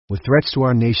With threats to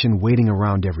our nation waiting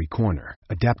around every corner,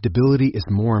 adaptability is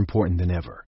more important than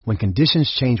ever. When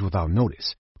conditions change without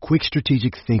notice, quick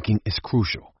strategic thinking is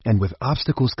crucial. And with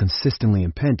obstacles consistently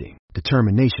impending,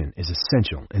 determination is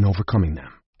essential in overcoming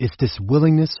them. It's this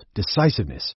willingness,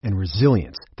 decisiveness, and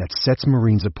resilience that sets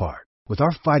Marines apart. With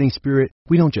our fighting spirit,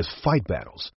 we don't just fight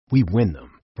battles, we win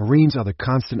them. Marines are the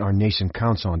constant our nation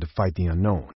counts on to fight the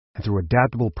unknown. And through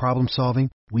adaptable problem solving,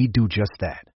 we do just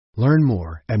that. Learn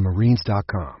more at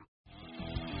marines.com.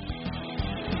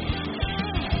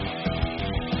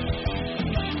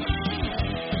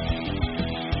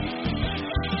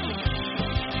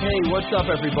 Hey, what's up,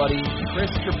 everybody? Chris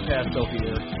Trapasso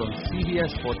here from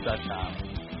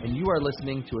CBSSports.com, and you are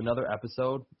listening to another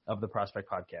episode of the Prospect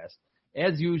Podcast.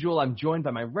 As usual, I'm joined by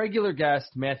my regular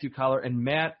guest, Matthew Collar. And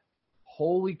Matt,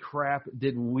 holy crap,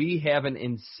 did we have an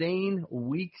insane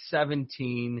Week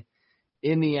 17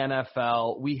 in the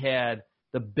NFL. We had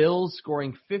the Bills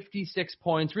scoring 56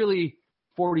 points, really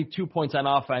 42 points on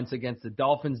offense against the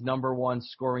Dolphins' #1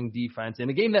 scoring defense.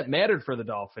 In a game that mattered for the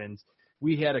Dolphins,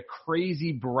 we had a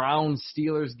crazy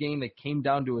Browns-Steelers game that came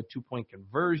down to a 2-point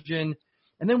conversion.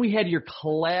 And then we had your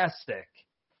classic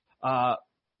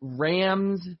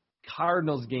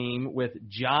Rams-Cardinals game with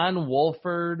John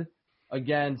Wolford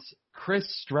against Chris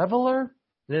Streveler.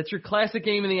 That's your classic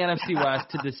game in the NFC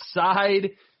West to decide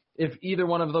if either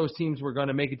one of those teams were going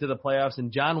to make it to the playoffs.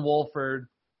 And John Wolford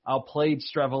outplayed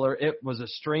Streveler. It was a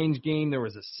strange game. There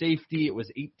was a safety. It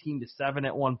was 18-7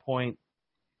 at one point.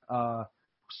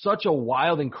 Such a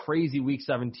wild and crazy Week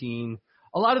 17.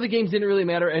 A lot of the games didn't really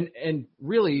matter, and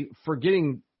really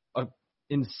forgetting an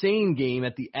insane game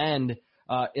at the end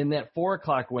in that 4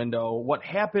 o'clock window. What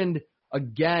happened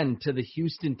again to the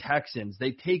Houston Texans?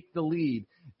 They take the lead.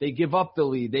 They give up the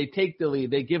lead. They take the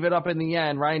lead. They give it up in the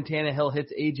end. Ryan Tannehill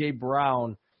hits A.J.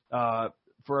 Brown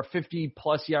for a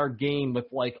 50-plus yard gain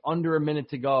with like under a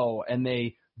minute to go, and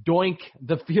they doink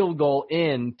the field goal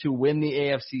in to win the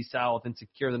AFC South and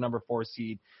secure the #4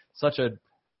 seed. Such a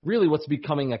really what's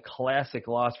becoming a classic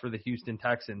loss for the Houston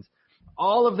Texans.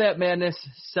 All of that madness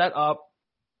set up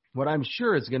what I'm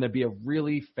sure is going to be a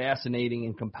really fascinating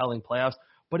and compelling playoffs,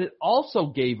 but it also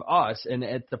gave us, and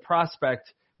at the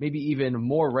Prospect, maybe even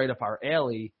more right up our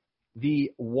alley,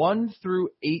 the 1 through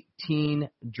 18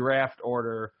 draft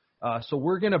order. So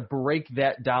we're going to break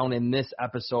that down in this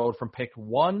episode from pick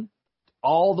 1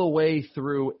 all the way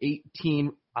through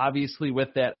 18, obviously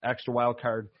with that extra wild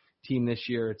card team this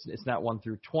year. It's not 1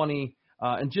 through 20.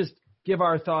 And just give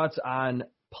our thoughts on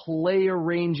player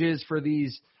ranges for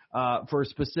these, for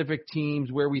specific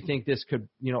teams, where we think this could,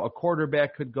 a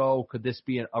quarterback could go. Could this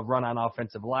be a run on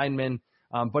offensive linemen?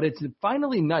 But it's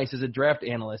finally nice as a draft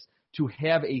analyst to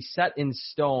have a set in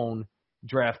stone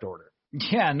draft order.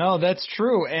 Yeah, no, that's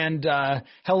true. And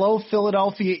hello,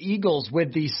 Philadelphia Eagles,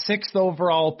 with the 6th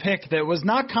overall pick. That was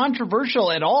not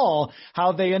controversial at all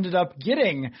how they ended up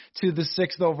getting to the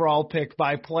 6th overall pick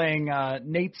by playing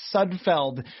Nate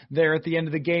Sudfeld there at the end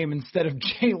of the game instead of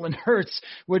Jalen Hurts,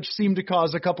 which seemed to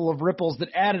cause a couple of ripples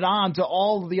that added on to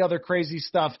all of the other crazy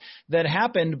stuff that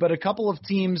happened. But a couple of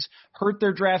teams hurt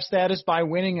their draft status by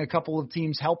winning. A couple of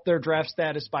teams helped their draft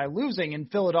status by losing.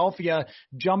 And Philadelphia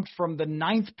jumped from the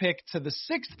 9th pick to the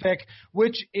 6th pick,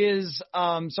 which is,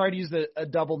 sorry to use a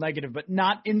double negative, but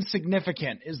not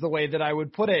insignificant is the way that I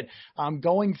would put it,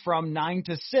 going from 9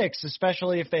 to 6,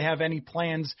 especially if they have any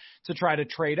plans to try to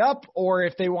trade up or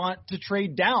if they want to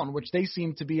trade down, which they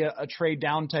seem to be a trade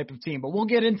down type of team. But we'll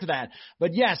get into that.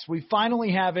 But yes, we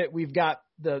finally have it. We've got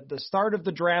the start of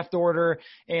the draft order,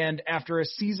 and after a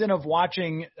season of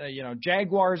watching,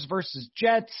 Jaguars versus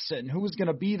Jets and who was going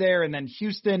to be there, and then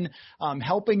Houston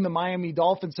helping the Miami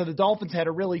Dolphins. So the Dolphins had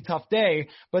a really tough day,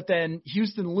 but then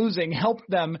Houston losing helped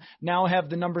them now have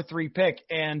the #3 pick.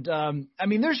 And,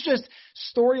 there's just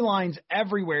storylines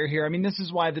everywhere here. This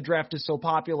is why the draft is so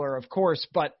popular, of course,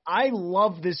 but I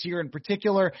love this year in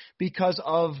particular because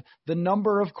of the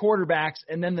number of quarterbacks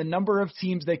and then the number of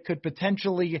teams that could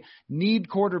potentially need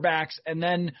quarterbacks, and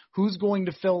then who's going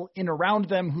to fill in around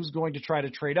them, who's going to try to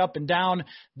trade up and down.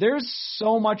 There's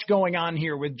so much going on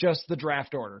here with just the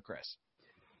draft order, Chris.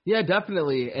 Yeah,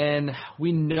 definitely. And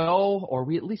we know, or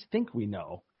we at least think we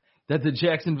know, that the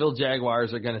Jacksonville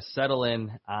Jaguars are going to settle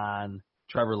in on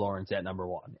Trevor Lawrence at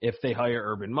 #1. If they hire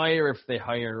Urban Meyer, if they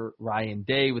hire Ryan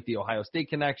Day with the Ohio State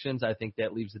connections, I think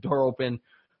that leaves the door open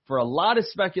for a lot of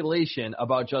speculation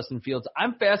about Justin Fields.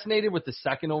 I'm fascinated with the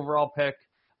 2nd overall pick.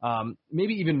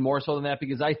 Maybe even more so than that,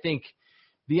 because I think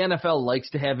the NFL likes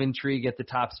to have intrigue at the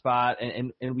top spot,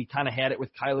 and we kind of had it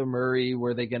with Kyler Murray.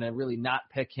 Were they going to really not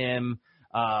pick him?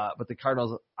 But the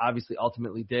Cardinals obviously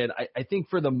ultimately did. I think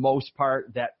for the most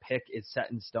part, that pick is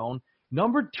set in stone.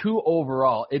 Number 2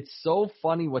 overall. It's so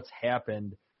funny what's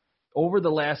happened over the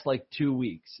last 2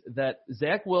 weeks that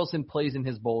Zach Wilson plays in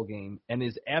his bowl game and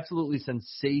is absolutely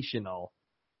sensational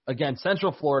against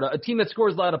Central Florida, a team that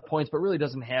scores a lot of points but really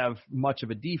doesn't have much of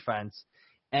a defense.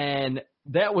 And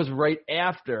that was right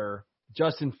after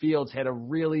Justin Fields had a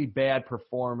really bad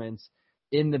performance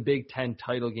in the Big Ten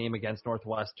title game against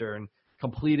Northwestern,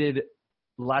 completed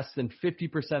less than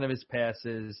 50% of his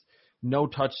passes, no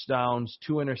touchdowns,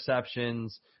 2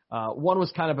 interceptions. One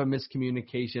was kind of a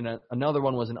miscommunication. Another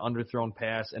one was an underthrown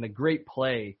pass and a great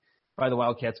play by the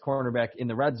Wildcats cornerback in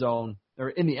the red zone or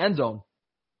in the end zone.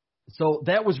 So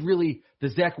that was really the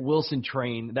Zach Wilson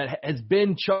train that has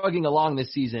been chugging along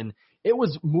this season. It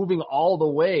was moving all the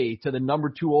way to the number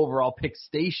 2 overall pick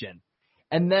station.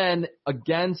 And then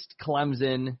against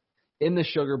Clemson in the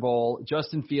Sugar Bowl,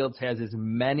 Justin Fields has as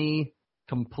many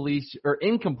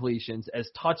incompletions as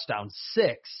touchdowns,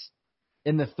 6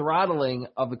 in the throttling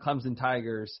of the Clemson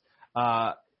Tigers.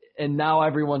 And now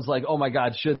everyone's like, oh my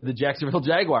God, should the Jacksonville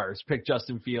Jaguars pick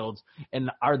Justin Fields?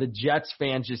 And are the Jets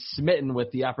fans just smitten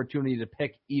with the opportunity to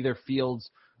pick either Fields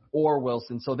or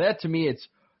Wilson? So that to me, it's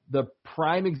the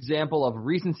prime example of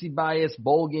recency bias,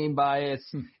 bowl game bias,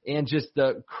 and just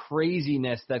the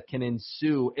craziness that can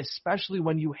ensue, especially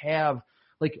when you have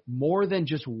more than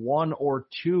just 1 or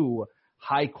 2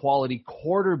 high-quality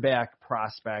quarterback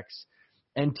prospects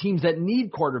and teams that need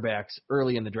quarterbacks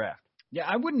early in the draft. Yeah,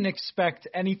 I wouldn't expect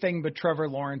anything but Trevor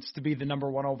Lawrence to be the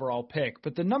number 1 overall pick.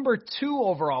 But the number 2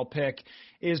 overall pick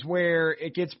is where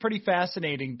it gets pretty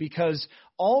fascinating because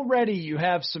already you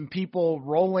have some people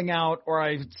rolling out, or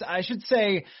I should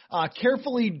say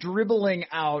carefully dribbling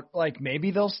out,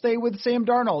 maybe they'll stay with Sam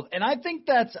Darnold. And I think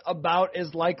that's about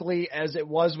as likely as it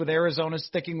was with Arizona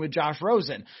sticking with Josh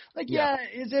Rosen. Yeah,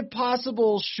 is it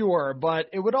possible? Sure. But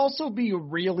it would also be a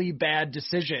really bad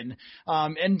decision.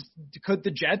 And could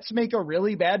the Jets make a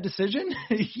really bad decision?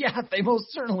 Yeah, they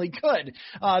most certainly could.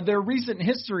 Their recent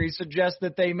history suggests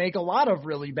that they make a lot of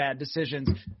really bad decisions.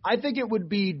 I think it would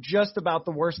be just about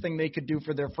the worst thing they could do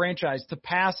for their franchise to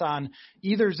pass on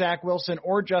either Zach Wilson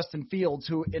or Justin Fields,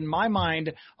 who in my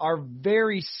mind are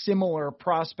very similar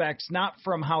prospects, not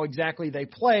from how exactly they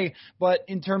play, but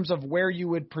in terms of where you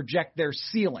would project their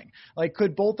ceiling.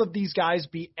 Could both of these guys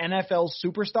be NFL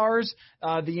superstars?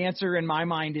 The answer in my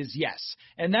mind is yes.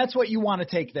 And that's what you want to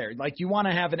take there. You want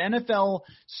to have an NFL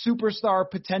superstar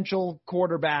potential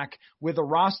quarterback with a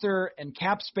roster and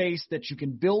cap space that you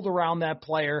can build around that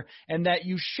player and that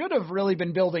you should have really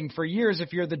been building for years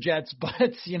if you're the Jets, but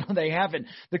they haven't.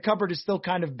 The cupboard is still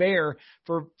kind of bare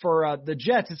for the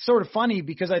Jets. It's sort of funny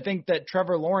because I think that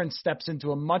Trevor Lawrence steps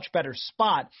into a much better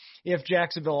spot if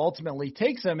Jacksonville ultimately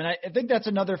takes him. And I think that's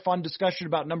another fun discussion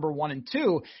about number 1 and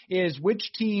 2 is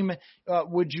which team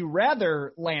would you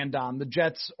rather land on, the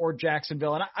Jets or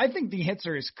Jacksonville? And I think the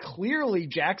answer is clearly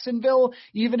Jacksonville,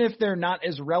 even if they're not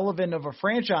as relevant of a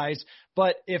franchise.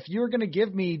 But if you're going to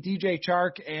give me DJ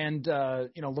Chark and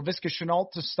Laviska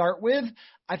Shenault to start with,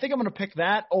 I think I'm going to pick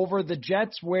that over the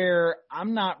Jets, where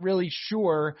I'm not really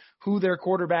sure who their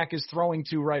quarterback is throwing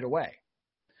to right away.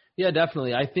 Yeah,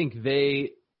 definitely. I think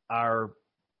the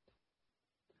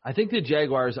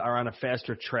Jaguars are on a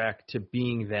faster track to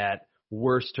being that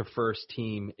worst to first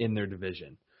team in their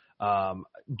division.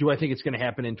 Do I think it's going to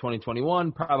happen in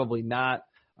 2021? Probably not.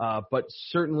 But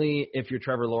certainly if you're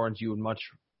Trevor Lawrence, you're much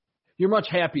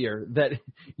happier that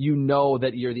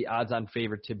that you're the odds-on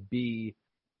favorite to be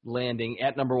landing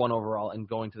at number 1 overall and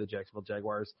going to the Jacksonville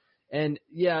Jaguars. And,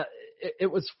 yeah,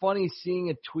 it was funny seeing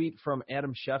a tweet from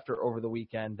Adam Schefter over the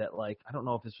weekend that, I don't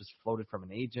know if this was floated from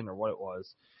an agent or what it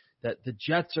was, that the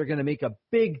Jets are going to make a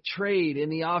big trade in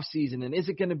the offseason. And is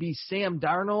it going to be Sam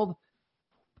Darnold?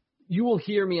 You will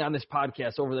hear me on this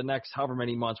podcast over the next however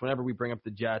many months, whenever we bring up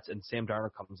the Jets and Sam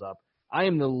Darnold comes up. I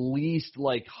am the least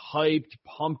hyped,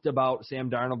 pumped about Sam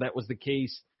Darnold. That was the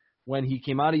case when he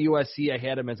came out of USC. I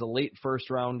had him as a late first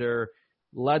rounder,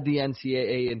 led the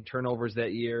NCAA in turnovers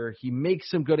that year. He makes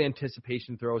some good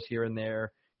anticipation throws here and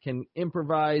there, can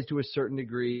improvise to a certain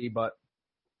degree,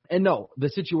 and no, the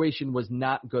situation was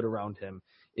not good around him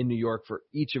in New York for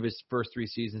each of his first 3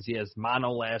 seasons. He has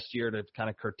mono last year to kind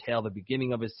of curtail the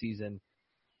beginning of his season.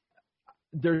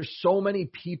 There's so many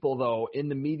people, though, in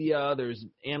the media, there's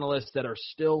analysts that are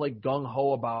still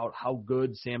gung-ho about how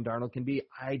good Sam Darnold can be.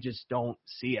 I just don't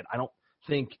see it. I don't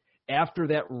think after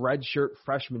that redshirt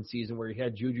freshman season where he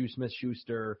had Juju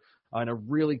Smith-Schuster and a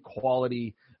really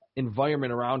quality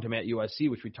environment around him at USC,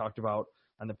 which we talked about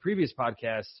on the previous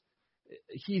podcast,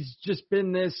 he's just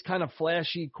been this kind of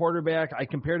flashy quarterback. I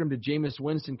compared him to Jameis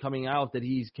Winston coming out, that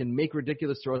he can make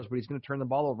ridiculous throws, but he's going to turn the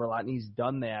ball over a lot, and he's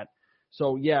done that.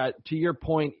 So, yeah, to your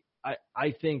point,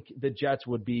 I think the Jets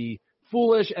would be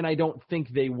foolish, and I don't think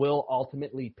they will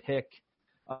ultimately pick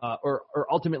or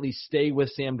ultimately stay with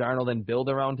Sam Darnold and build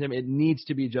around him. It needs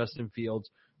to be Justin Fields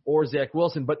or Zach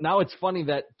Wilson. But now it's funny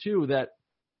that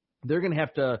they're going to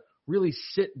have to really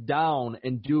sit down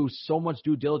and do so much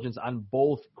due diligence on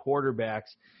both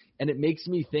quarterbacks. And it makes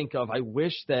me think of, I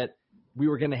wish that we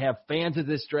were going to have fans of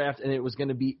this draft and it was going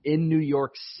to be in New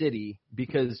York City,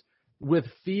 because with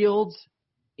Fields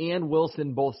and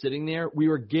Wilson both sitting there, we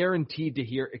were guaranteed to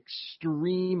hear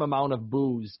extreme amount of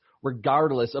boos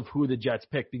regardless of who the Jets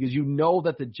pick, because you know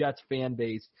that the Jets fan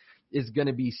base is going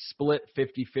to be split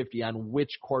 50-50 on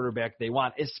which quarterback they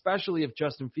want, especially if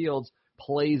Justin Fields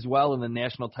plays well in the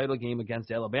national title game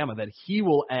against Alabama, that he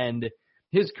will end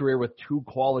his career with 2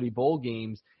 quality bowl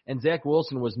games. And Zach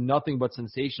Wilson was nothing but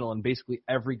sensational in basically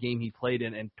every game he played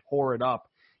in and tore it up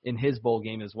in his bowl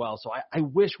game as well. So I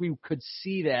wish we could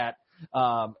see that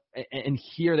and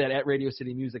hear that at Radio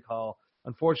City Music Hall.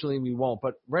 Unfortunately, we won't.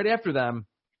 But right after them,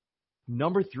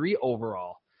 number 3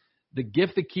 overall, the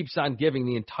gift that keeps on giving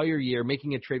the entire year,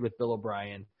 making a trade with Bill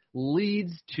O'Brien,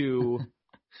 leads to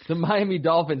the Miami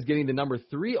Dolphins getting the number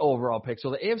 3 overall pick.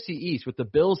 So the AFC East with the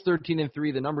Bills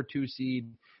 13-3, the number 2 seed,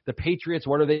 the Patriots,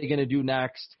 what are they going to do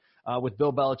next with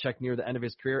Bill Belichick near the end of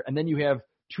his career? And then you have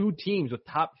 2 teams with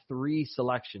top 3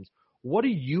 selections. What do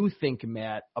you think,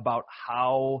 Matt, about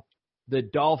how the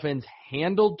Dolphins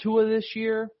handled Tua this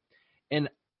year and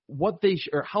what they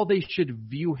or how they should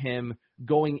view him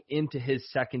going into his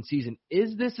second season?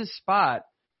 Is this a spot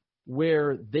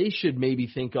where they should maybe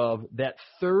think of that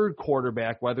third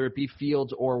quarterback, whether it be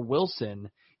Fields or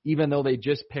Wilson, even though they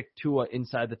just picked Tua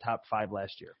inside the top 5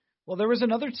 last year? Well, there was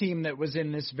another team that was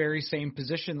in this very same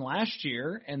position last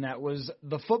year, and that was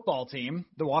the football team,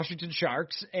 the Washington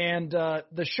Sharks. And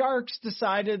the Sharks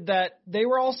decided that they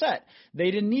were all set.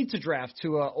 They didn't need to draft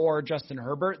Tua or Justin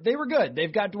Herbert. They were good.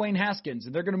 They've got Dwayne Haskins,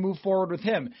 and they're going to move forward with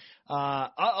him.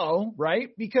 Right?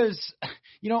 Because,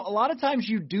 a lot of times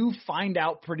you do find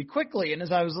out pretty quickly. And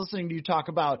as I was listening to you talk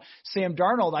about Sam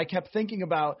Darnold, I kept thinking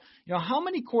about, how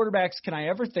many quarterbacks can I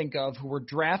ever think of who were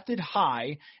drafted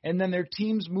high and then their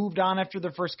teams moved on after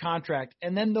their first contract,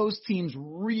 and then those teams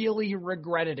really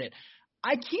regretted it?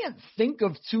 I can't think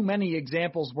of too many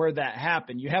examples where that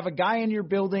happened. You have a guy in your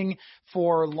building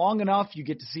for long enough, you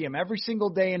get to see him every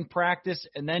single day in practice,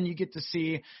 and then you get to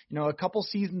see, a couple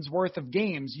seasons worth of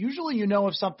games. Usually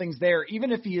if something's there,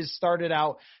 even if he has started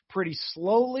out pretty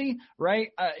slowly, right,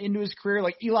 into his career.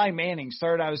 Like Eli Manning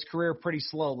started out his career pretty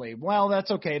slowly. Well, that's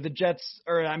okay. The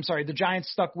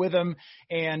Giants stuck with him,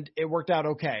 and it worked out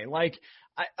okay.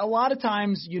 A lot of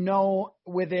times,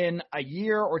 within a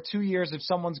year or 2 years if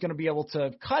someone's going to be able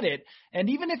to cut it. And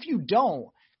even if you don't,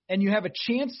 and you have a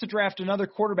chance to draft another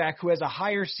quarterback who has a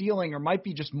higher ceiling or might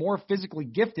be just more physically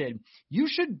gifted, you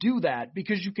should do that,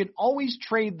 because you can always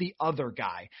trade the other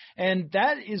guy. And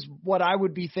that is what I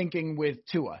would be thinking with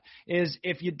Tua, is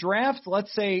if you draft,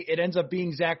 let's say it ends up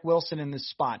being Zach Wilson in this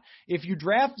spot. If you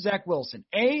draft Zach Wilson,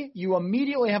 you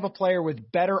immediately have a player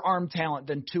with better arm talent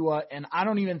than Tua, and I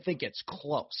don't even think it's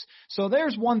close. So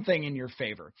there's one thing in your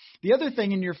favor. The other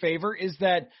thing in your favor is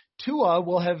that Tua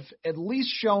will have at least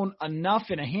shown enough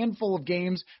in a handful of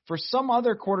games for some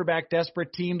other quarterback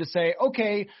desperate team to say,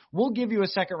 okay, we'll give you a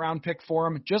second-round pick for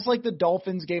him, just like the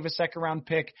Dolphins gave a second-round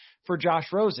pick for Josh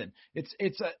Rosen.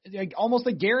 It's almost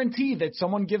a guarantee that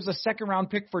someone gives a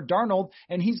second-round pick for Darnold,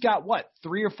 and he's got,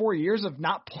 3 or 4 years of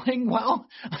not playing well?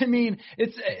 I mean,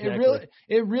 Exactly.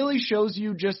 it really shows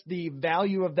you just the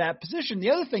value of that position.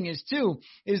 The other thing is, too,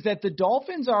 is that the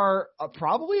Dolphins are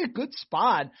probably a good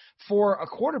spot for a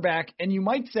quarterback, and you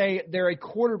might say they're a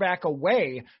quarterback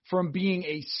away from being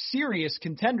a serious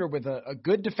contender with a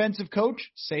good defensive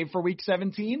coach, save for Week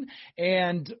 17,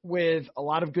 and with a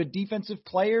lot of good defensive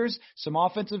players, some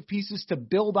offensive pieces to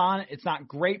build on. It's not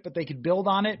great, but they could build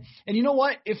on it. And you know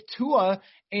what? If Tua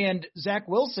and Zach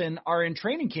Wilson are in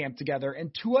training camp together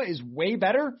and Tua is way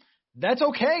better, that's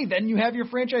okay. Then you have your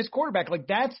franchise quarterback.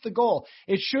 That's the goal.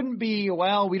 It shouldn't be,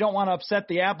 we don't want to upset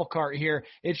the apple cart here.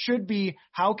 It should be,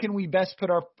 how can we best put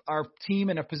our team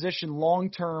in a position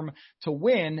long-term to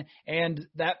win? And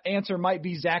that answer might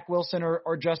be Zach Wilson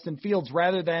or Justin Fields,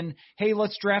 rather than, hey,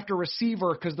 let's draft a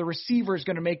receiver because the receiver is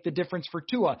going to make the difference for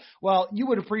Tua. Well, you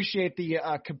would appreciate the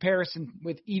comparison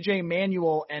with E.J.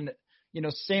 Manuel and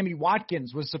Sammy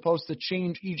Watkins was supposed to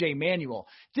change E.J. Manuel.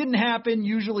 Didn't happen,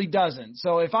 usually doesn't.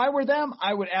 So if I were them,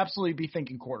 I would absolutely be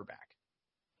thinking quarterback.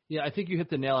 Yeah, I think you hit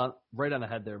the nail right on the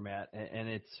head there, Matt.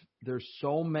 And there's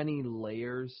so many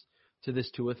layers to this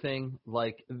Tua thing.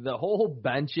 Like the whole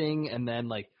benching, and then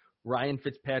Ryan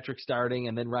Fitzpatrick starting,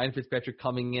 and then Ryan Fitzpatrick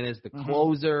coming in as the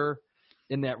closer.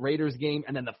 in that Raiders game.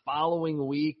 And then the following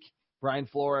week, Brian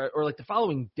Flores, or like the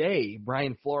following day,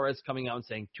 Brian Flores coming out and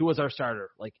saying, Tua's our starter.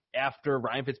 Like after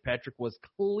Ryan Fitzpatrick was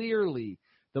clearly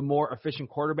the more efficient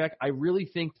quarterback. I really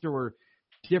think there were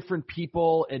different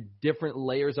people at different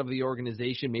layers of the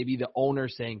organization. Maybe the owner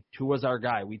saying, Tua's our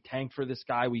guy. We tanked for this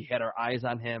guy. We had our eyes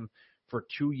on him for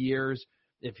 2 years.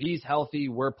 If he's healthy,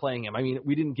 we're playing him. I mean,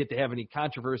 we didn't get to have any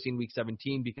controversy in Week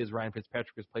 17 because Ryan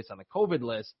Fitzpatrick was placed on the COVID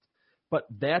list. But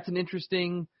that's an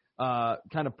interesting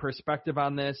kind of perspective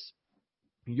on this.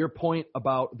 Your point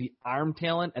about the arm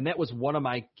talent, and that was one of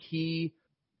my key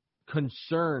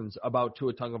concerns about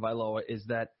Tua Tagovailoa, is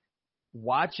that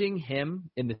watching him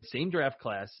in the same draft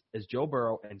class as Joe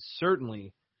Burrow and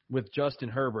certainly with Justin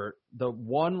Herbert, the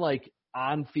one like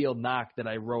on-field knock that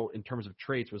I wrote in terms of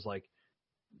traits was like,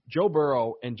 Joe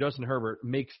Burrow and Justin Herbert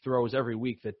makes throws every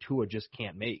week that Tua just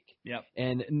can't make. Yep.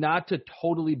 And not to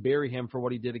totally bury him for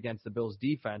what he did against the Bills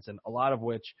defense, and a lot of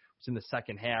which was in the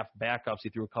second half, backups. He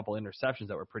threw a couple interceptions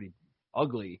that were pretty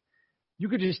ugly. You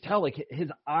could just tell like his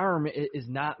arm is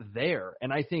not there.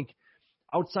 And I think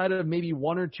outside of maybe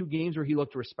 1 or 2 games where he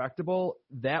looked respectable,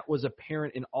 that was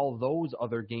apparent in all those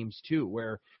other games too,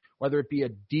 where whether it be a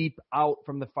deep out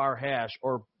from the far hash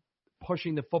or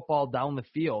pushing the football down the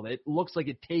field, it looks like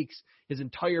it takes his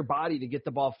entire body to get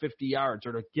the ball 50 yards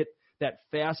or to get that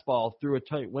fastball through a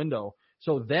tight window.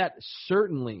 So that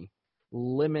certainly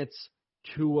limits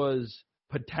Tua's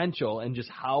potential and just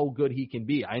how good he can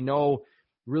be. I know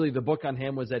really the book on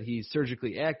him was that he's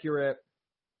surgically accurate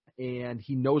and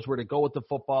he knows where to go with the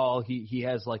football. He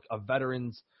has like a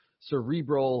veteran's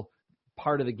cerebral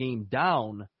part of the game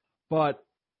down, but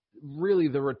really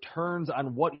the returns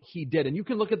on what he did. And you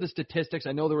can look at the statistics.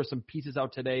 I know there were some pieces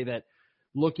out today that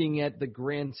looking at the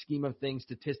grand scheme of things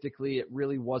statistically, it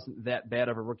really wasn't that bad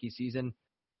of a rookie season.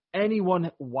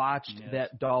 Anyone watched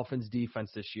that Dolphins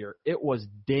defense this year, it was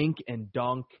dink and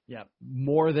dunk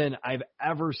more than I've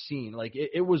ever seen. Like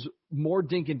it was more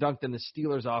dink and dunk than the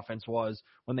Steelers offense was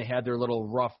when they had their little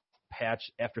rough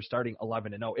patch after starting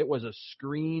 11-0. It was a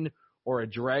screen or a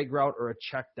drag route or a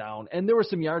check down. And there were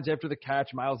some yards after the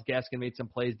catch. Myles Gaskin made some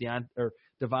plays.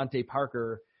 Devontae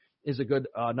Parker is a good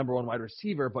number 1 wide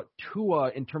receiver, but Tua,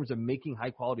 in terms of making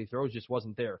high-quality throws, just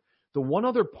wasn't there. The one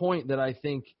other point that I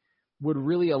think would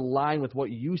really align with what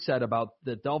you said about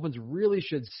the Dolphins really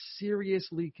should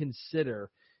seriously consider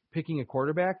picking a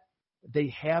quarterback, they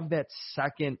have that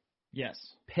second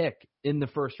pick in the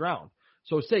first round.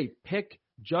 So say pick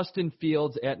Justin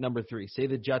Fields at number 3. Say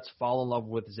the Jets fall in love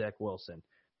with Zach Wilson.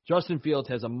 Justin Fields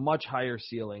has a much higher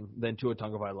ceiling than Tua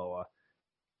Tagovailoa.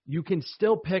 You can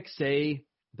still pick, say,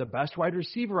 the best wide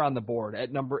receiver on the board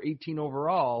at number 18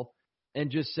 overall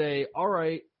and just say, all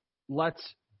right, let's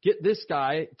get this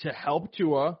guy to help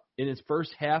Tua in his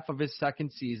first half of his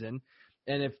second season.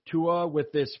 And if Tua,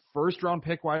 with this first-round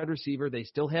pick wide receiver, they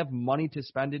still have money to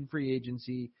spend in free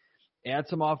agency, add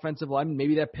some offensive linemen.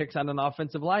 Maybe that picks on an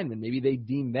offensive lineman. Maybe they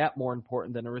deem that more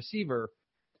important than a receiver.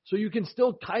 So you can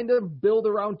still kind of build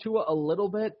around Tua a little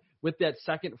bit with that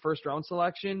second first-round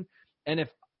selection. And if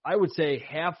I would say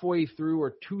halfway through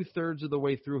or 2/3 of the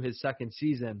way through his second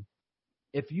season,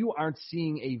 if you aren't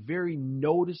seeing a very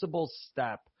noticeable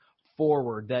step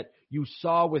forward that you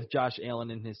saw with Josh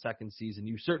Allen in his second season,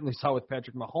 you certainly saw with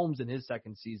Patrick Mahomes in his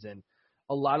second season,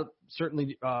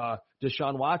 certainly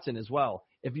Deshaun Watson as well.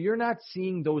 If you're not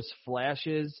seeing those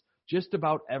flashes just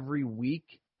about every week,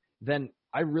 then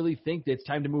I really think that it's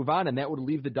time to move on, and that would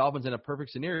leave the Dolphins in a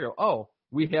perfect scenario. Oh,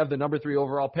 we have the number 3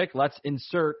 overall pick. Let's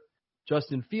insert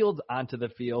Justin Fields onto the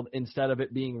field instead of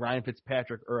it being Ryan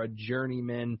Fitzpatrick or a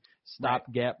journeyman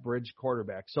stopgap bridge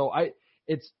quarterback. So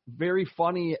it's very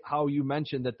funny how you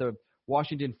mentioned that the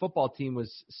Washington football team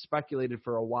was speculated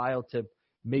for a while to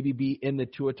maybe be in the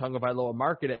Tua Tagovailoa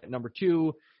market at number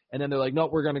 2, and then they're like,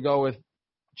 nope, we're going to go with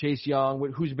Chase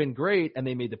Young, who's been great, and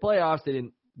they made the playoffs. They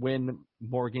didn't win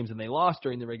more games than they lost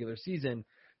during the regular season,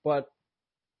 but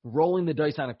rolling the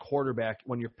dice on a quarterback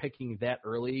when you're picking that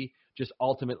early just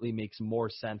ultimately makes more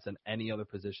sense than any other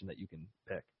position that you can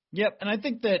pick. Yep, and I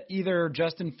think that either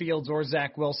Justin Fields or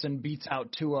Zach Wilson beats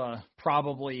out Tua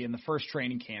probably in the first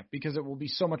training camp because it will be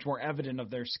so much more evident of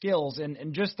their skills.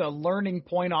 And just a learning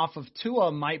point off of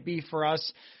Tua might be for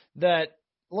us that,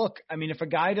 look, I mean, if a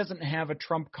guy doesn't have a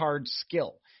trump card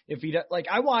skill,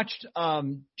 I watched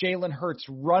Jalen Hurts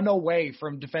run away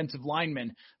from defensive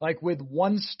linemen like with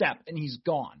one step and he's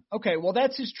gone. Okay, well,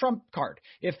 that's his trump card.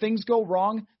 If things go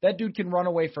wrong, that dude can run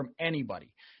away from anybody.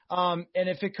 And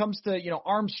if it comes to,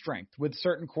 arm strength with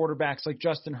certain quarterbacks like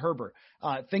Justin Herbert,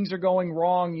 things are going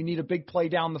wrong. You need a big play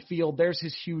down the field. There's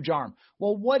his huge arm.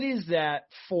 Well, what is that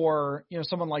for,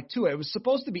 someone like Tua? It was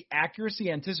supposed to be accuracy,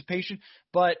 anticipation,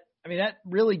 but that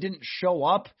really didn't show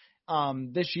up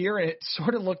this year. And it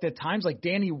sort of looked at times like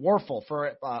Danny Warfel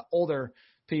for older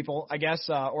people, I guess,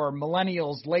 or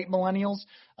millennials, late millennials,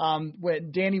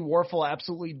 when Danny Warfel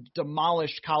absolutely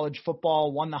demolished college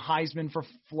football, won the Heisman for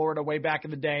Florida way back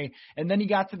in the day, and then he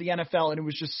got to the NFL, and it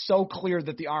was just so clear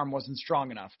that the arm wasn't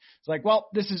strong enough. It's like, well,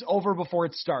 this is over before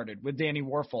it started with Danny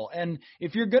Warfel. And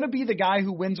if you're going to be the guy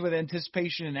who wins with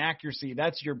anticipation and accuracy,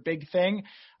 that's your big thing.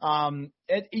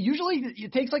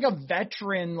 It takes like a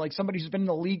veteran, like somebody who's been in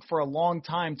the league for a long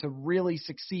time to really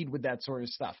succeed with that sort of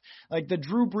stuff. Like the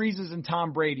Drew Breeses and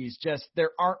Tom Brady's, just there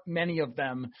aren't many of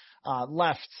them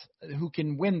left who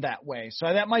can win that way. So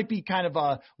that might be kind of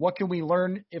a, what can we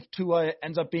learn if Tua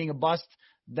ends up being a bust?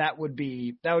 That would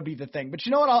be the thing. But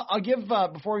you know what? I'll give,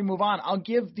 before we move on, I'll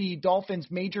give the Dolphins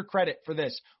major credit for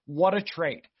this. What a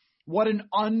trade. What an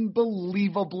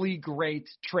unbelievably great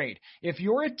trade. If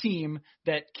you're a team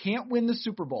that can't win the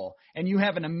Super Bowl and you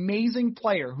have an amazing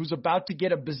player who's about to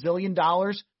get $1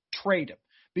 bazillion, trade him,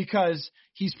 because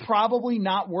he's probably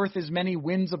not worth as many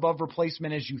wins above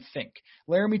replacement as you think.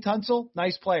 Laramie Tunsil,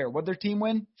 nice player. What'd their team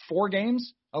win? 4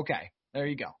 games? Okay, there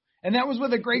you go. And that was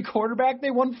with a great quarterback.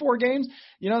 They won 4 games.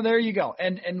 There you go.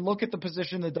 And look at the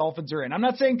position the Dolphins are in. I'm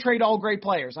not saying trade all great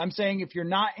players. I'm saying if you're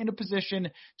not in a position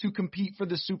to compete for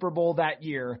the Super Bowl that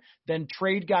year, then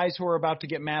trade guys who are about to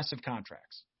get massive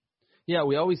contracts. Yeah,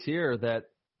 we always hear that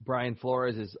Brian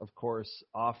Flores is, of course,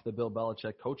 off the Bill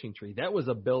Belichick coaching tree. That was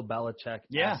a Bill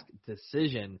Belichick-esque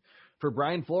decision for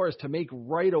Brian Flores to make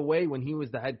right away when he was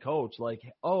the head coach. Like,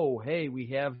 oh, hey, we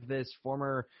have this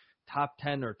former top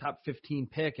 10 or top 15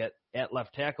 pick at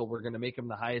left tackle. We're going to make him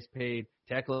the highest paid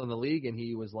tackle in the league. And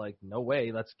he was like, no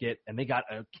way, and they got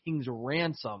a king's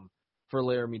ransom for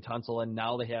Laramie Tunsil. And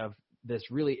now they have this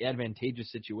really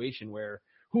advantageous situation where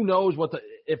who knows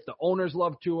if the owners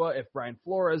love Tua, if Brian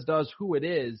Flores does, who it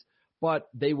is, but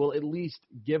they will at least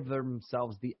give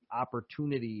themselves the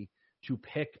opportunity to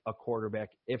pick a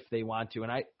quarterback if they want to.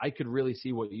 And I could really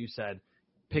see what you said,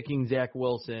 picking Zach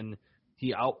Wilson.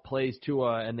 He outplays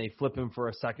Tua, and they flip him for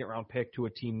a second-round pick to a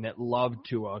team that loved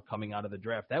Tua coming out of the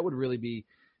draft. That would really be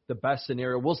the best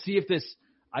scenario. We'll see if this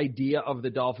idea of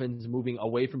the Dolphins moving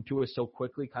away from Tua so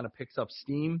quickly kind of picks up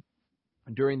steam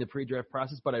during the pre-draft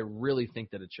process, but I really think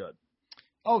that it should.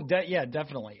 Oh, yeah,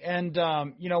 definitely. And,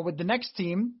 with the next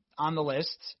team on the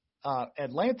list,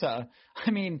 Atlanta,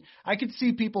 I could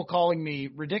see people calling me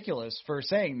ridiculous for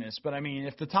saying this, but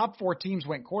if the top 4 teams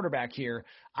went quarterback here,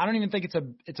 I don't even think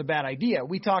it's a bad idea.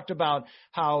 We talked about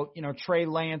how, Trey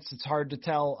Lance, it's hard to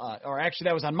tell, or actually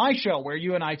that was on my show where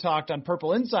you and I talked on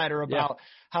Purple Insider about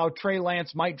how Trey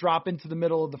Lance might drop into the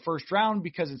middle of the first round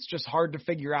because it's just hard to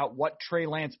figure out what Trey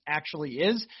Lance actually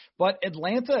is. But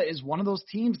Atlanta is one of those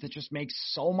teams that just makes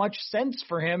so much sense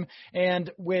for him.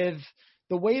 And with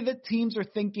the way that teams are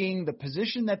thinking, the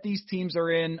position that these teams are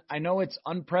in, I know it's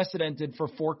unprecedented for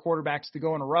 4 quarterbacks to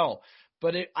go in a row,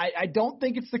 but I don't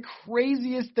think it's the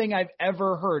craziest thing I've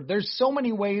ever heard. There's so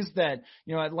many ways that,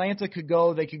 Atlanta could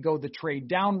go. They could go the trade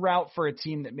down route for a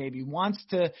team that maybe wants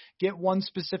to get one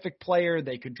specific player.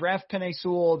 They could draft Penei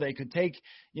Sewell. They could take,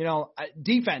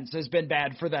 defense has been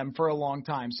bad for them for a long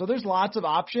time. So there's lots of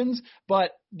options,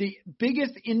 but the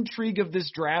biggest intrigue of this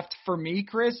draft for me,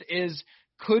 Chris, is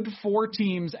could 4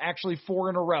 teams, actually 4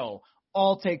 in a row,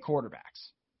 all take quarterbacks?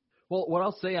 Well, what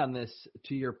I'll say on this,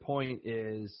 to your point,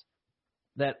 is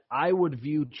that I would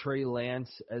view Trey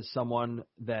Lance as someone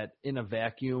that in a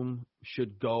vacuum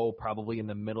should go probably in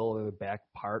the middle or the back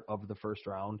part of the first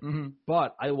round. Mm-hmm.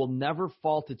 But I will never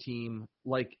fault a team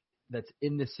like that's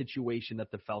in the situation that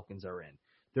the Falcons are in.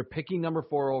 They're picking number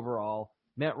 4 overall.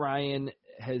 Matt Ryan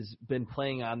has been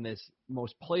playing on this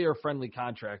most player-friendly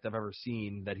contract I've ever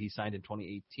seen that he signed in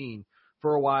 2018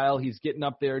 for a while. He's getting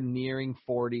up there nearing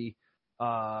 40.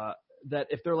 That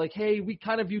if they're like, hey, we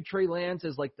kind of view Trey Lance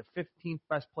as like the 15th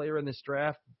best player in this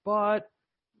draft, but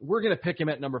we're going to pick him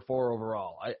at number 4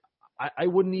 overall. I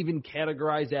wouldn't even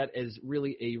categorize that as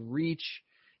really a reach,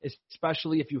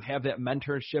 especially if you have that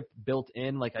mentorship built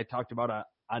in, like I talked about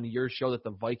on your show that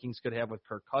the Vikings could have with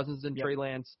Kirk Cousins and Trey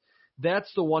Lance.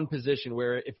 That's the one position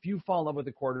where if you fall in love with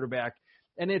a quarterback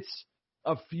and it's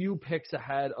a few picks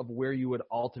ahead of where you would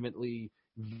ultimately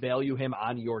value him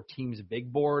on your team's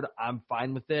big board, I'm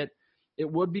fine with it. It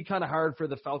would be kind of hard for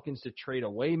the Falcons to trade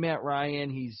away Matt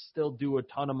Ryan. He's still due a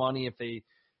ton of money if they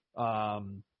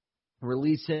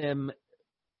release him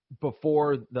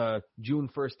before the June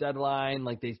 1st deadline.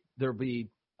 Like there'll be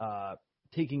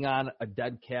taking on a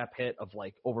dead cap hit of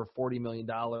like over $40 million.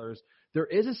 There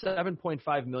is a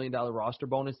 $7.5 million roster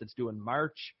bonus that's due in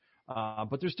March,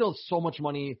 but there's still so much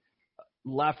money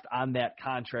left on that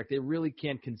contract. They really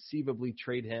can't conceivably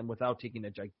trade him without taking a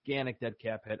gigantic dead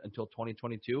cap hit until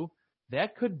 2022.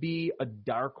 That could be a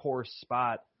dark horse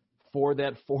spot for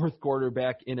that fourth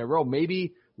quarterback in a row.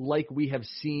 Maybe like we have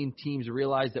seen teams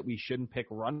realize that we shouldn't pick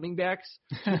running backs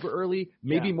super early.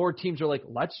 Maybe more teams are like,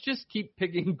 let's just keep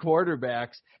picking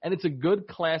quarterbacks. And it's a good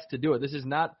class to do it. This is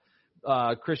not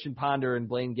Christian Ponder and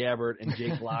Blaine Gabbert and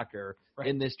Jake Locker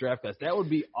in this draft class. That would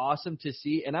be awesome to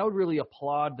see. And I would really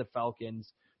applaud the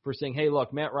Falcons for saying, hey,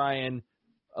 look, Matt Ryan,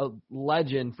 a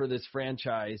legend for this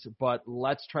franchise, but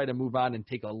let's try to move on and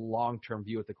take a long-term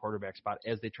view at the quarterback spot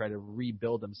as they try to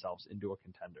rebuild themselves into a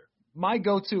contender. My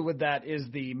go-to with that is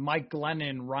the Mike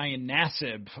Glennon, Ryan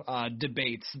Nassib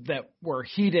debates that were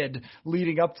heated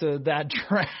leading up to that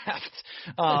draft.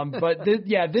 But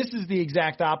this is the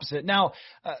exact opposite. Now,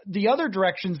 the other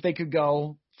directions they could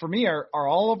go for me are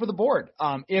all over the board.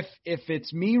 If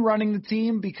it's me running the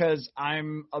team because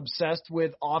I'm obsessed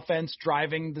with offense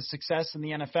driving the success in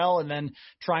the NFL and then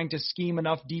trying to scheme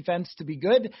enough defense to be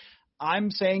good,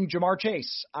 I'm saying Jamar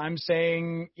Chase. I'm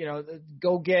saying,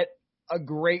 go get a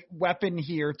great weapon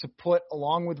here to put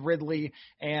along with Ridley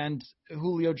and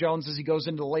Julio Jones as he goes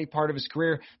into the late part of his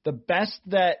career. The best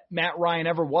that Matt Ryan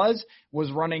ever was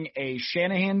running a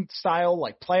Shanahan-style,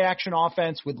 like play-action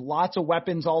offense with lots of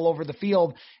weapons all over the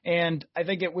field. And I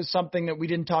think it was something that we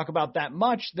didn't talk about that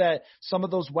much, that some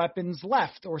of those weapons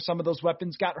left or some of those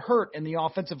weapons got hurt. And the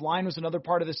offensive line was another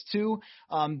part of this too,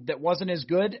 that wasn't as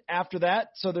good after that.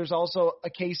 So there's also a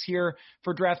case here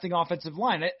for drafting offensive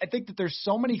line. I think that there's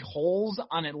so many holes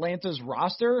on Atlanta's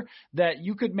roster that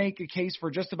you could make a case for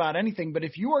just about anything. But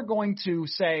if you are going to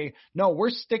say, no,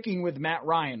 we're sticking with Matt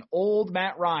Ryan, old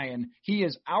Matt Ryan, he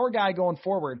is our guy going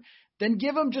forward, then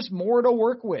give him just more to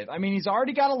work with. I mean, he's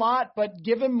already got a lot, but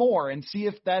give him more and see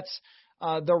if that's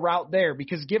the route there,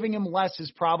 because giving him less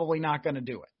is probably not going to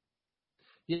do it.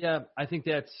 Yeah, I think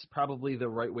that's probably the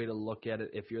right way to look at it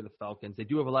if you're the Falcons. They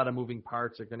do have a lot of moving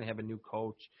parts. They're going to have a new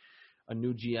coach, a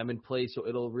new GM in place, so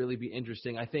it'll really be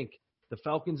interesting. I think the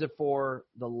Falcons at 4,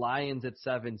 the Lions at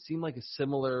 7 seem like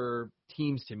similar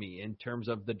teams to me in terms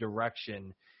of the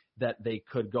direction that they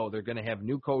could go. They're going to have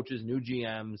new coaches, new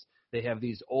GMs. They have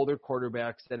these older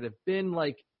quarterbacks that have been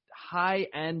like high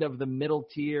end of the middle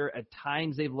tier. At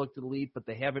times they've looked elite, but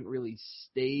they haven't really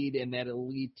stayed in that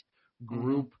elite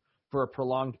group for a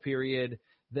prolonged period.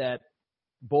 That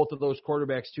both of those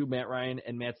quarterbacks, too, Matt Ryan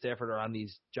and Matt Stafford, are on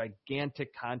these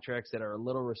gigantic contracts that are a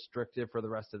little restrictive for the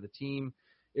rest of the team.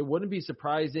 It wouldn't be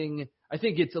surprising. I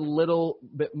think it's a little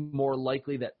bit more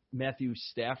likely that Matthew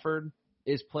Stafford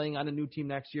is playing on a new team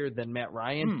next year than Matt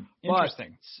Ryan.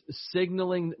 Interesting. But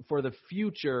signaling for the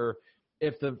future,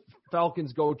 if the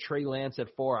Falcons go Trey Lance at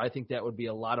 4, I think that would be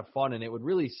a lot of fun, and it would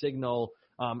really signal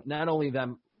not only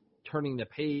them turning the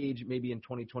page maybe in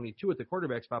 2022 at the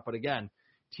quarterback spot, but again,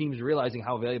 teams realizing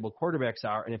how valuable quarterbacks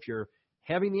are. And if you're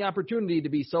having the opportunity to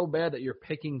be so bad that you're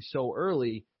picking so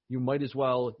early, you might as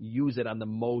well use it on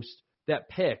that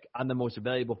pick on the most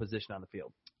valuable position on the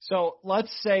field. So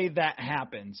let's say that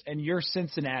happens and you're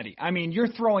Cincinnati. I mean, you're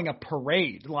throwing a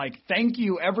parade. Like, thank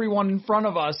you, everyone in front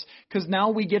of us, because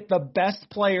now we get the best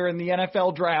player in the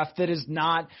NFL draft that is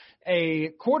not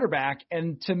a quarterback.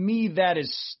 And to me, that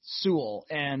is Sewell.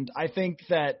 And I think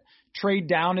that trade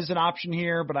down is an option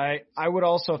here, but I would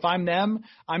also, if I'm them,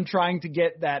 I'm trying to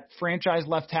get that franchise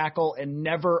left tackle and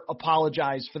never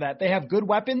apologize for that. They have good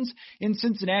weapons in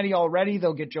Cincinnati already.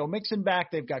 They'll get Joe Mixon back.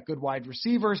 They've got good wide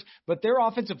receivers, but their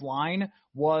offensive line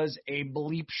was a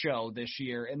bleep show this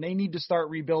year, and they need to start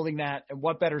rebuilding that. And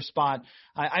what better spot?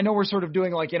 I know we're sort of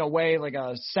doing, like, in a way, like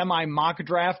a semi-mock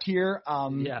draft here.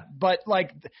 But,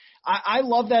 like, I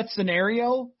love that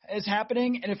scenario as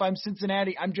happening, and if I'm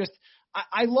Cincinnati,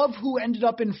 I love who ended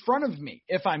up in front of me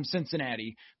if I'm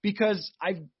Cincinnati, because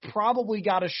I've probably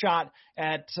got a shot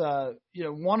at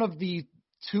one of the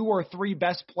 2 or 3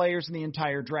 best players in the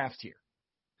entire draft here.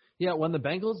 Yeah, when the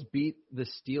Bengals beat the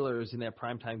Steelers in that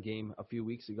primetime game a few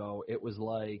weeks ago, it was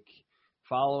like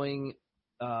following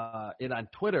it on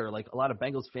Twitter. Like, a lot of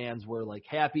Bengals fans were like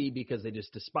happy because they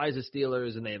just despise the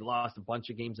Steelers and they had lost a bunch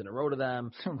of games in a row to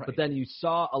them. Right. But then you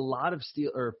saw a lot of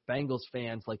Bengals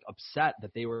fans like upset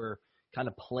that they were kind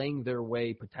of playing their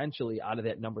way potentially out of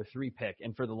that number 3 pick.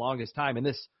 And for the longest time, and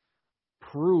this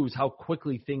proves how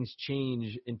quickly things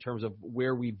change in terms of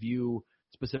where we view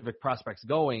specific prospects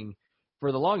going,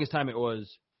 for the longest time it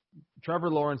was Trevor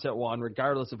Lawrence at 1,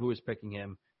 regardless of who was picking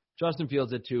him, Justin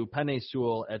Fields at 2, Penei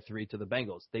Sewell at 3 to the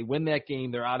Bengals. They win that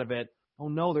game, they're out of it. oh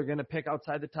no, they're going to pick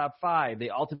outside the top 5. They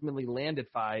ultimately land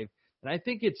at 5. And I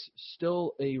think it's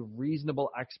still a reasonable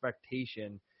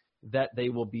expectation that they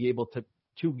will be able to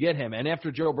get him. And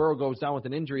after Joe Burrow goes down with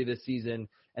an injury this season,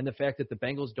 and the fact that the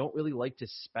Bengals don't really like to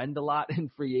spend a lot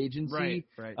in free agency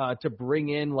to bring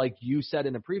in, like you said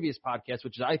in a previous podcast,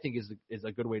 which I think is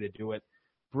a good way to do it,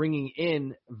 bringing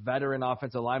in veteran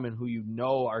offensive linemen who you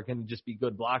know are going to just be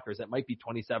good blockers that might be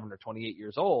 27 or 28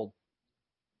 years old.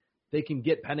 They can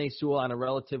get Penei Sewell on a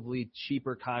relatively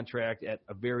cheaper contract at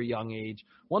a very young age.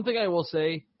 One thing I will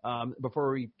say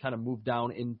before we kind of move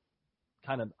down in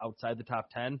kind of outside the top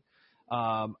 10,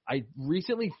 I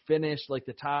recently finished like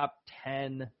the top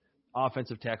 10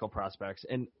 offensive tackle prospects,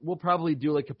 and we'll probably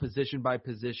do like a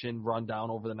position-by-position rundown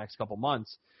over the next couple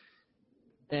months.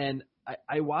 And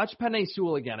I watched Penei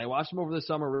Sewell again. I watched him over the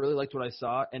summer, really liked what I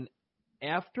saw. And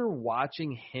after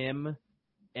watching him,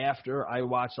 after I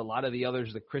watched a lot of the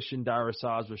others, the Christian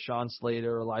Darrisaw's with Sean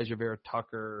Slater, Elijah Vera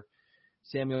Tucker,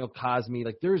 Samuel Cosme,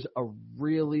 like there's a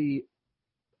really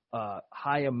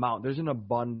high amount. There's an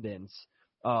abundance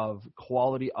of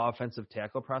quality offensive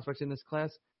tackle prospects in this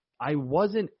class. I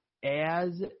wasn't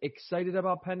as excited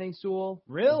about Penei Sewell.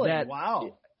 Really?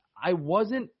 Wow. I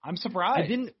wasn't. I'm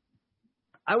surprised.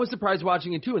 I was surprised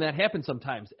watching it too, and that happens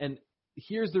sometimes. And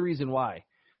here's the reason why.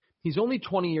 He's only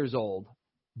 20 years old,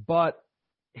 but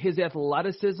his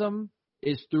athleticism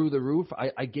is through the roof.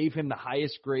 I gave him the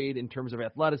highest grade in terms of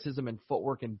athleticism and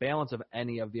footwork and balance of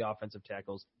any of the offensive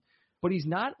tackles. But he's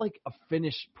not like a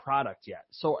finished product yet.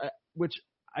 So, which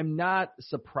I'm not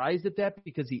surprised at that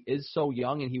because he is so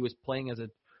young and he was playing as a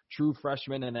true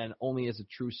freshman and then only as a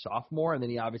true sophomore. And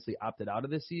then he obviously opted out of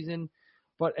this season.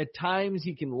 But at times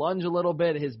he can lunge a little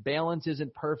bit. His balance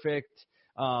isn't perfect.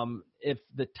 If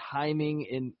the timing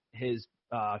in his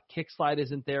kick slide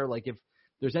isn't there, like if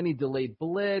there's any delayed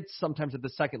blitz, sometimes at the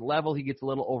second level he gets a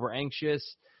little over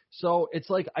anxious. So it's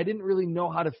like I didn't really know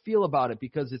how to feel about it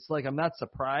because it's like I'm not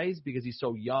surprised because he's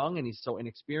so young and he's so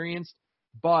inexperienced.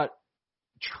 But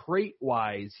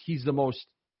trait-wise, he's the most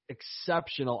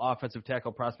exceptional offensive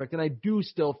tackle prospect. And I do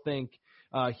still think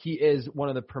he is one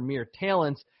of the premier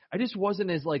talents. I just wasn't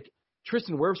as like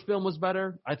Tristan Wirf's film was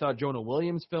better. I thought Jonah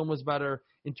Williams' film was better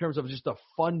in terms of just the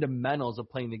fundamentals of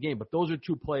playing the game. But those are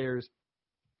two players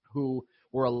who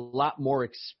were a lot more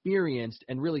experienced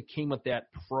and really came with that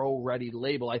pro-ready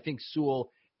label. I think Sewell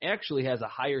actually has a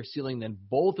higher ceiling than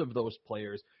both of those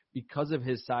players because of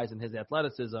his size and his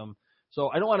athleticism. So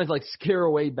I don't want to like scare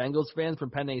away Bengals fans from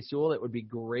Penei Sewell. It would be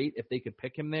great if they could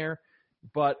pick him there.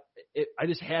 But I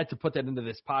just had to put that into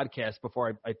this podcast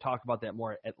before I talk about that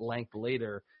more at length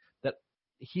later, that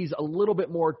he's a little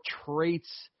bit more traits,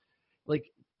 like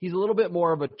he's a little bit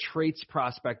more of a traits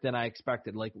prospect than I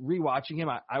expected. Like rewatching him,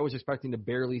 I was expecting to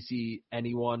barely see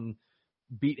anyone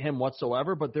beat him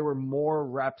whatsoever, but there were more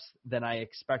reps than I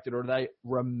expected or that I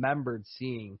remembered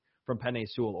seeing from Penei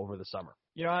Sewell over the summer.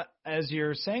 You know, as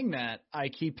you're saying that, I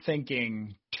keep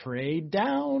thinking trade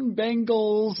down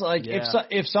Bengals. Like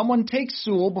if someone takes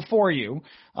Sewell before you,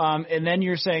 and then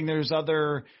you're saying there's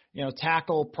other,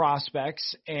 tackle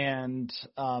prospects and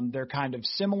they're kind of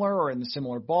similar or in the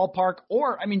similar ballpark,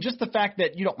 or I mean, just the fact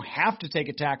that you don't have to take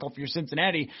a tackle if you're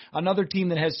Cincinnati, another team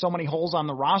that has so many holes on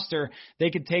the roster, they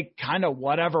could take kind of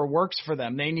whatever works for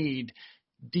them. They need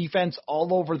defense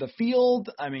all over the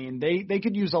field. I mean, they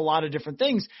could use a lot of different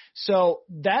things. So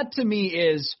that to me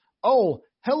is, oh,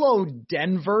 hello,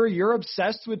 Denver, you're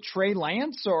obsessed with Trey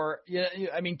Lance, or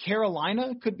I mean,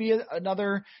 Carolina could be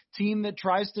another team that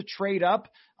tries to trade up.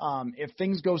 If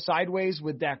things go sideways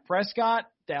with Dak Prescott,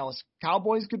 Dallas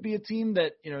Cowboys could be a team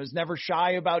that, is never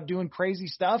shy about doing crazy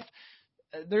stuff.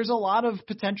 There's a lot of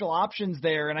potential options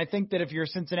there, and I think that if you're a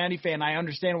Cincinnati fan, I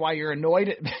understand why you're annoyed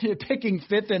at picking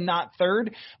fifth and not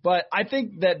third, but I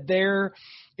think that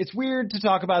it's weird to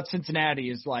talk about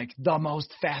Cincinnati as like the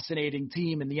most fascinating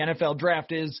team in the NFL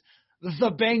draft is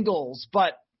the Bengals,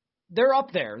 but they're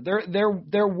up there.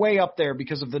 They're way up there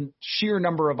because of the sheer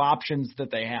number of options that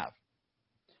they have.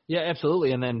 Yeah,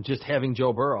 absolutely, and then just having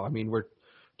Joe Burrow. I mean, we're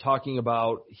talking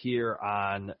about here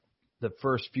on the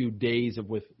first few days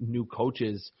with new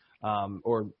coaches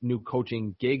or new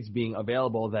coaching gigs being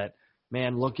available that,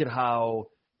 man, look at how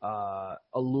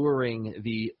alluring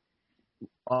the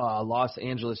Los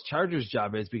Angeles Chargers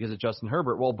job is because of Justin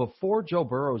Herbert. Well, before Joe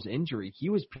Burrow's injury, he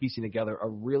was piecing together a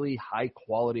really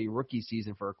high-quality rookie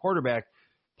season for a quarterback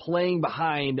playing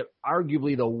behind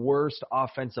arguably the worst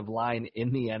offensive line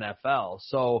in the NFL.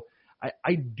 So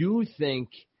I do think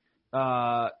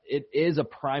it is a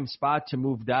prime spot to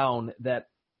move down that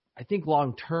I think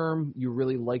long-term you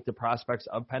really like the prospects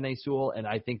of Penei Sewell, and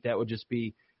I think that would just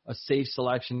be a safe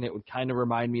selection. It would kind of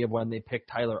remind me of when they picked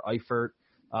Tyler Eifert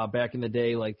back in the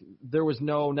day. Like, there was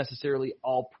no necessarily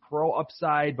all-pro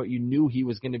upside, but you knew he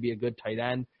was going to be a good tight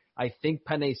end. I think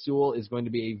Penei Sewell is going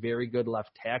to be a very good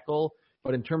left tackle,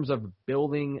 but in terms of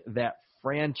building that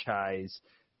franchise,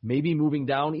 maybe moving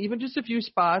down even just a few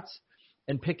spots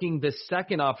and picking the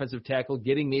second offensive tackle,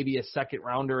 getting maybe a second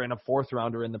rounder and a fourth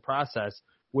rounder in the process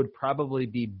would probably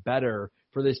be better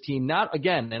for this team. Not,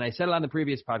 again, and I said it on the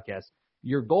previous podcast,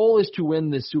 your goal is to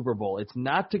win the Super Bowl. It's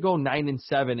not to go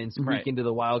 9-7 and squeak into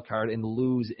the wild card and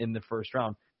lose in the first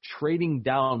round. Trading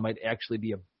down might actually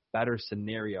be a better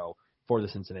scenario for the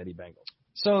Cincinnati Bengals.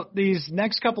 So these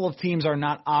next couple of teams are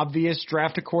not obvious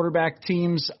draft a quarterback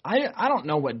teams. I don't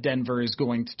know what Denver is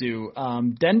going to do.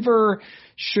 Denver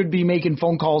should be making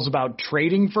phone calls about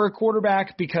trading for a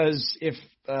quarterback, because if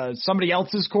somebody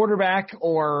else's quarterback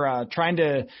or trying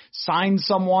to sign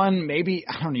someone, maybe,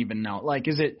 I don't even know. Like,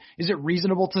 is it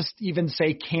reasonable to even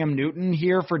say Cam Newton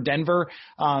here for Denver?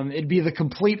 It'd be the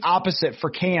complete opposite for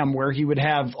Cam, where he would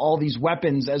have all these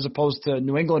weapons as opposed to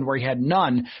New England where he had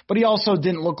none, but he also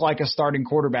didn't look like a starting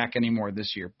quarterback anymore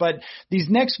this year. But this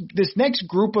next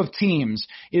group of teams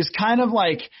is kind of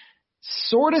like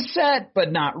sort of set,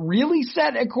 but not really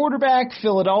set at quarterback.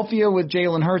 Philadelphia with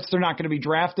Jalen Hurts, they're not going to be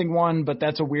drafting one, but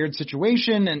that's a weird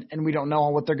situation, and we don't know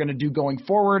what they're going to do going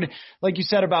forward. Like you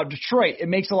said about Detroit, it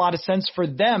makes a lot of sense for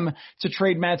them to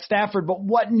trade Matt Stafford, but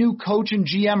what new coach and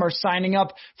GM are signing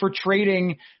up for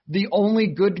trading the only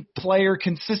good player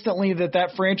consistently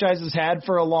that franchise has had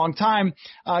for a long time?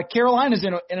 Carolina's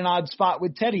in an odd spot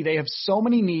with Teddy. They have so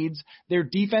many needs. Their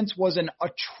defense was an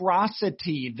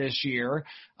atrocity this year.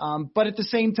 But at the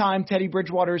same time, Teddy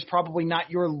Bridgewater is probably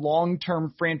not your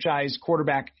long-term franchise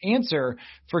quarterback answer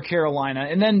for Carolina.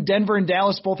 And then Denver and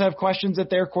Dallas both have questions at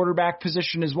their quarterback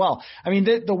position as well. I mean,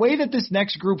 the way that this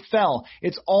next group fell,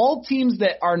 it's all teams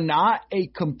that are not a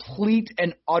complete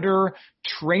and utter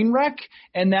train wreck,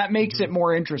 and that makes it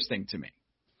more interesting to me.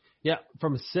 Yeah,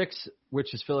 from 6,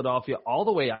 which is Philadelphia, all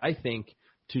the way, I think,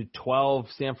 to 12,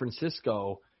 San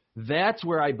Francisco, that's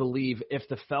where I believe if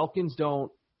the Falcons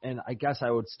don't, and I guess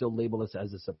I would still label this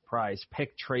as a surprise,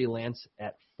 pick Trey Lance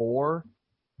at 4,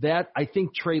 that I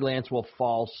think Trey Lance will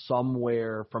fall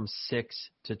somewhere from 6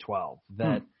 to 12.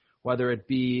 That whether it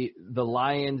be the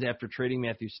Lions after trading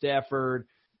Matthew Stafford,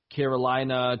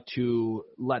 Carolina to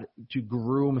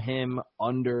groom him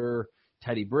under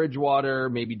Teddy Bridgewater,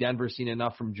 maybe Denver's seen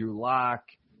enough from Drew Lock,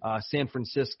 San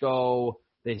Francisco,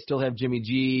 they still have Jimmy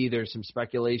G. There's some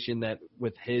speculation that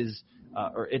with his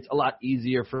or it's a lot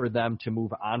easier for them to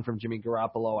move on from Jimmy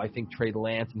Garoppolo. I think Trey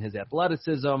Lance and his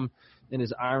athleticism and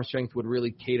his arm strength would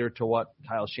really cater to what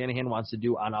Kyle Shanahan wants to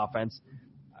do on offense.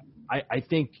 I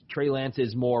think Trey Lance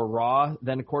is more raw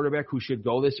than a quarterback who should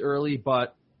go this early,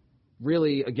 but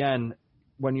really, again,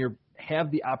 when you have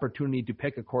the opportunity to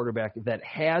pick a quarterback that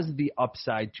has the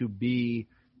upside to be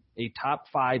a top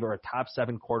 5 or a top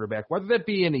 7 quarterback, whether that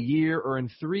be in a year or in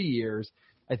 3 years,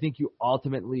 I think you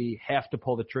ultimately have to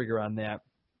pull the trigger on that.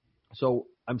 So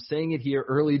I'm saying it here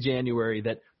early January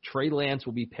that Trey Lance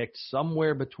will be picked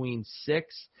somewhere between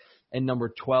 6 and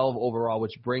number 12 overall,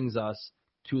 which brings us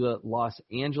to the Los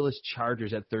Angeles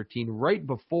Chargers at 13, right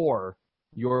before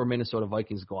your Minnesota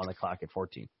Vikings go on the clock at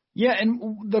 14. Yeah,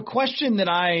 and the question that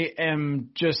I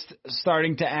am just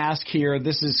starting to ask here,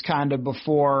 this is kind of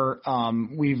before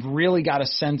we've really got a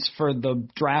sense for the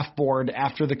draft board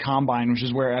after the combine, which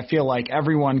is where I feel like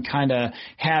everyone kind of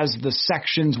has the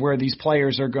sections where these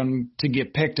players are going to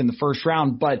get picked in the first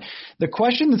round. But the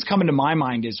question that's coming to my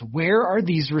mind is, where are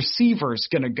these receivers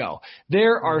going to go?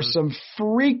 There are some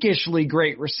freakishly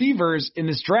great receivers in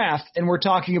this draft, and we're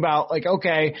talking about, like,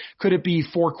 okay, could it be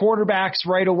 4 quarterbacks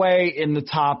right away in the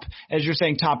top, as you're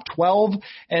saying, top 12,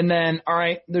 and then, all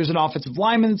right, there's an offensive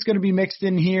lineman that's going to be mixed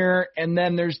in here, and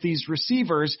then there's these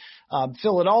receivers.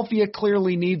 Philadelphia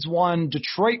clearly needs one.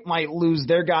 Detroit might lose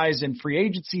their guys in free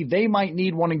agency. They might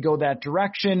need one and go that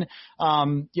direction.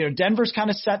 Denver's kind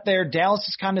of set there. Dallas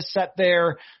is kind of set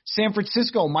there. San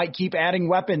Francisco might keep adding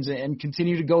weapons and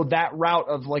continue to go that route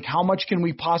of, like, how much can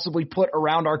we possibly put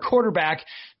around our quarterback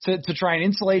to try and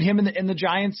insulate him in the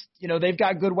Giants. They've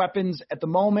got good weapons at the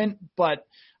moment, but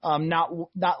not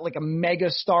like a mega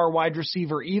star wide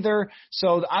receiver either.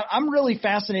 So I'm really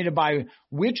fascinated by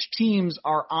which teams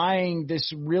are eyeing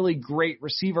this really great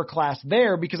receiver class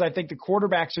there, because I think the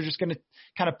quarterbacks are just going to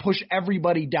kind of push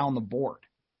everybody down the board.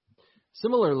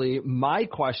 Similarly, my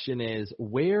question is,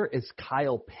 where is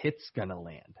Kyle Pitts going to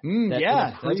land?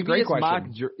 That's a great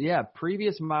question.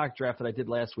 Previous mock draft that I did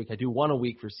last week, I do one a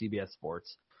week for CBS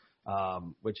Sports,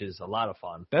 which is a lot of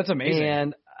fun. That's amazing.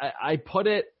 And I put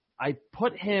it I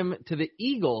put him to the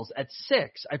Eagles at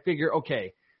 6. I figure,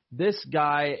 okay, this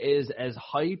guy is as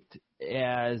hyped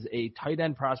as a tight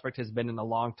end prospect has been in a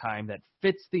long time that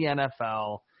fits the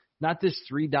NFL, not this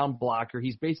 3-down blocker.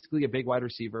 He's basically a big wide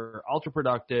receiver, ultra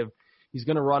productive. He's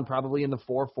going to run probably in the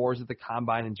 4.4s at the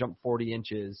combine and jump 40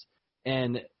 inches.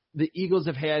 And the Eagles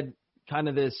have had kind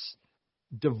of this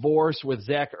divorce with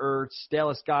Zach Ertz.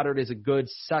 Dallas Goedert is a good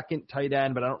second tight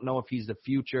end, but I don't know if he's the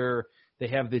future. They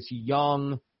have this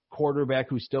young quarterback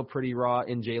who's still pretty raw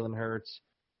in Jalen Hurts.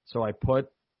 So I put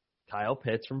Kyle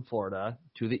Pitts from Florida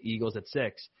to the Eagles at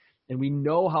 6. And we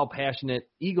know how passionate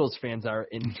Eagles fans are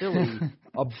in Philly.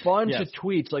 A bunch of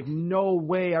tweets like, no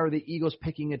way are the Eagles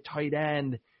picking a tight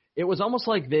end. It was almost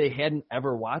like they hadn't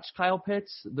ever watched Kyle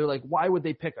Pitts. They're like, why would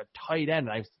they pick a tight end?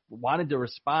 And I wanted to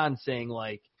respond saying,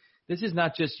 like, this is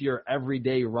not just your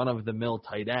everyday run-of-the-mill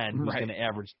tight end who's going to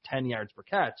average 10 yards per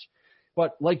catch.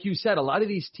 But like you said, a lot of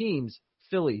these teams,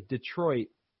 Philly, Detroit,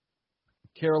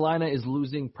 Carolina is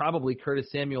losing probably Curtis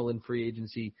Samuel in free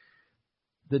agency.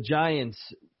 The Giants,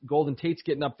 Golden Tate's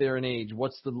getting up there in age.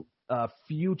 What's the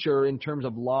future in terms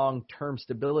of long-term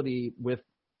stability with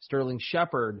Sterling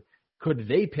Shepard? Could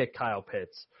they pick Kyle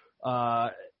Pitts?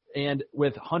 And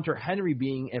with Hunter Henry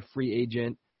being a free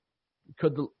agent,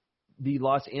 could the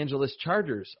Los Angeles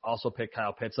Chargers also pick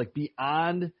Kyle Pitts? Like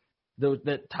beyond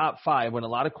the top 5, when a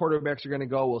lot of quarterbacks are going to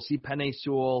go, we'll see Penei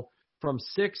Sewell from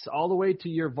 6 all the way to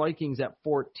your Vikings at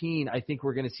 14. I think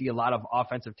we're going to see a lot of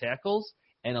offensive tackles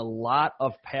and a lot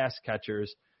of pass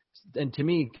catchers. And to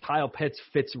me, Kyle Pitts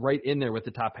fits right in there with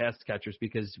the top pass catchers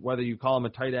because whether you call him a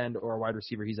tight end or a wide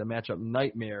receiver, he's a matchup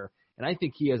nightmare. And I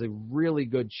think he has a really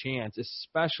good chance,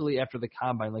 especially after the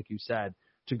combine, like you said,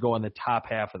 to go in the top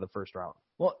half of the first round.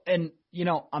 Well, and,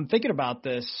 I'm thinking about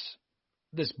this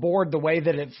board, the way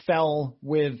that it fell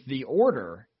with the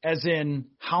order, as in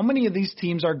how many of these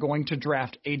teams are going to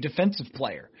draft a defensive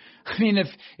player. I mean,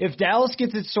 if Dallas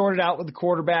gets it sorted out with the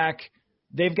quarterback,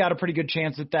 they've got a pretty good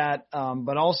chance at that.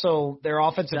 But also their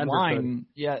offensive line,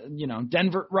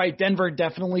 Denver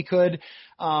definitely could.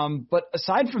 But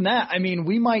aside from that, I mean,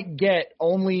 we might get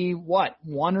only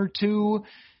 1 or 2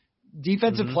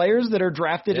 defensive players that are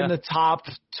drafted in the top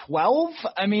 12.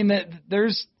 I mean,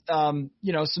 there's,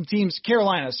 some teams,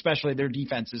 Carolina especially, their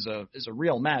defense is a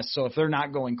real mess. So if they're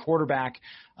not going quarterback,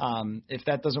 if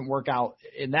that doesn't work out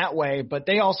in that way, but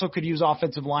they also could use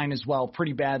offensive line as well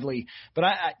pretty badly. But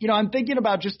I'm thinking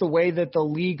about just the way that the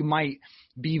league might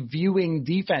be viewing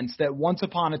defense, that once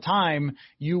upon a time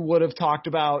you would have talked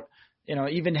about,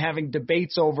 even having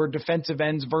debates over defensive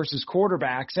ends versus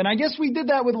quarterbacks. And I guess we did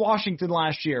that with Washington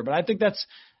last year, but I think that's,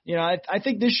 I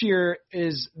think this year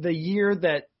is the year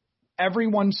that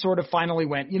everyone sort of finally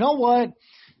went, you know what?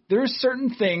 There's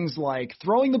certain things like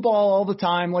throwing the ball all the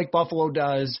time like Buffalo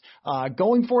does,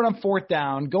 going for it on 4th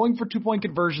down, going for 2-point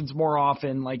conversions more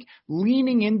often, like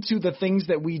leaning into the things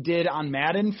that we did on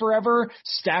Madden forever,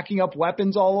 stacking up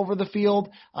weapons all over the field.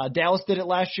 Dallas did it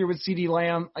last year with CeeDee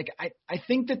Lamb. Like I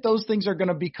think that those things are going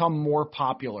to become more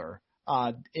popular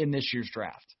in this year's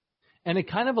draft. And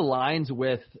it kind of aligns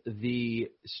with the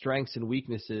strengths and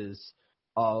weaknesses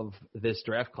of this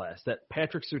draft class. That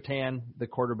Patrick Surtain, the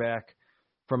quarterback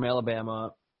from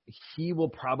Alabama, he will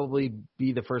probably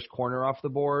be the first corner off the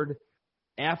board.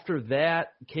 After that,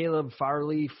 Caleb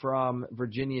Farley from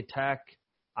Virginia Tech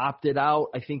opted out.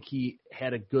 I think he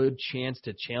had a good chance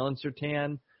to challenge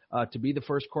Surtain to be the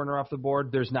first corner off the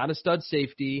board. There's not a stud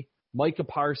safety. Micah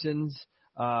Parsons,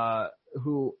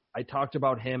 who I talked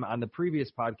about him on the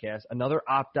previous podcast, another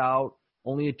opt-out,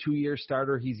 only a 2-year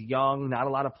starter. He's young, not a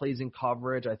lot of plays in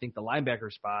coverage. I think the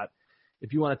linebacker spot,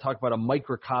 if you want to talk about a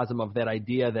microcosm of that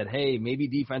idea that, hey, maybe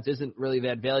defense isn't really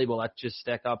that valuable, let's just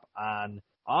stack up on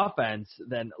offense,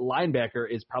 then linebacker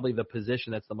is probably the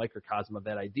position that's the microcosm of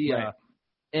that idea. Right.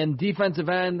 And defensive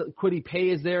end, Kwity Paye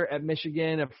is there at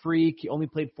Michigan, a freak. He only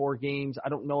played 4 games. I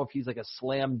don't know if he's like a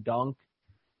slam dunk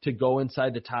to go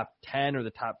inside the top 10 or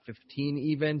the top 15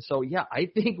 even. So, yeah, I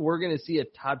think we're going to see a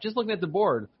top, just looking at the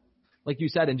board, like you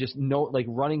said, and just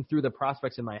running through the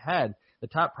prospects in my head, the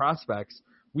top prospects,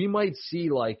 we might see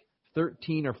like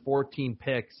 13 or 14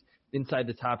 picks inside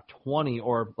the top 20,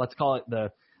 or let's call it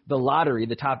the lottery,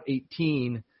 the top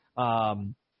 18,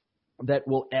 that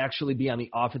will actually be on the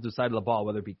offensive side of the ball,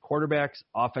 whether it be quarterbacks,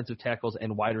 offensive tackles,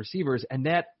 and wide receivers. And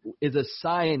that is a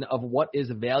sign of what is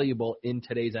valuable in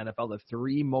today's NFL. The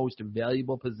 3 most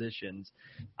valuable positions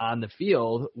on the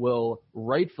field will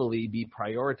rightfully be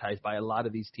prioritized by a lot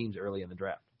of these teams early in the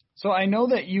draft. So I know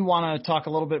that you want to talk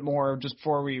a little bit more just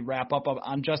before we wrap up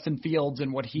on Justin Fields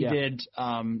and what he did.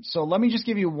 So let me just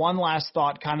give you one last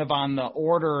thought kind of on the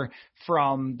order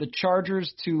from the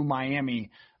Chargers to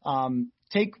Miami.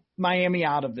 Take Miami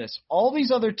out of this, all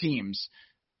these other teams,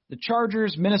 the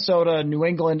Chargers, Minnesota, New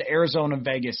England, Arizona,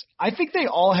 Vegas, I think they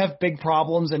all have big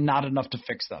problems and not enough to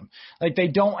fix them. Like, they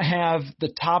don't have the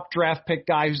top draft pick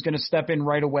guy who's going to step in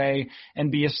right away and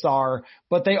be a star,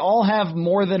 but they all have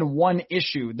more than one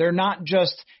issue. They're not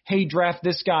just, hey, draft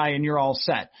this guy and you're all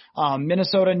set.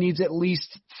 Minnesota needs at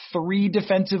least 3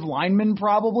 defensive linemen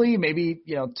probably, maybe,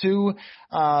 2,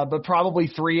 but probably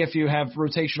 3 if you have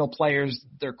rotational players.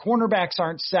 Their cornerbacks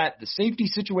aren't set. The safety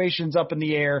situation's up in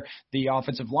the air. The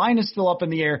offensive line is still up in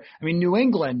the air. I mean, New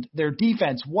England, their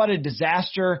defense, what a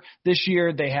disaster this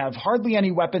year. They have hardly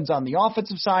any weapons on the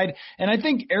offensive side. And I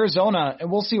think Arizona,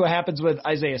 and we'll see what happens with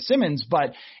Isaiah Simmons,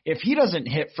 but if he doesn't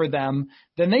hit for them,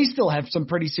 then they still have some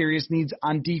pretty serious needs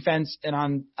on defense and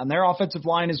on their offensive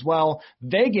line as well.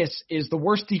 Vegas is the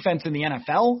worst defense in the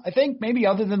NFL, I think, maybe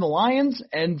other than the Lions.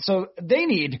 And so they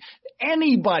need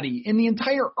anybody in the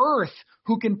entire earth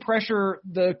who can pressure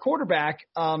the quarterback.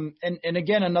 And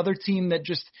again, another team that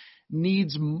just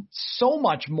needs so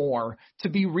much more to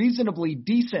be reasonably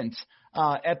decent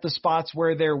at the spots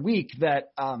where they're weak, that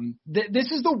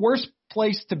this is the worst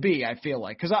place to be, I feel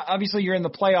like, because obviously you're in the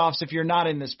playoffs if you're not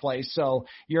in this place, so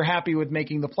you're happy with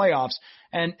making the playoffs.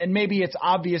 And maybe it's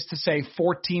obvious to say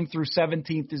 14th through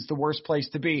 17th is the worst place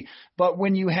to be, but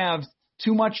when you have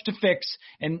too much to fix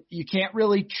and you can't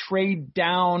really trade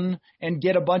down and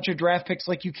get a bunch of draft picks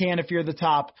like you can if you're the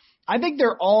top, I think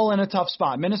they're all in a tough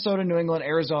spot. Minnesota, New England,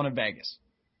 Arizona, Vegas.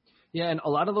 Yeah, and a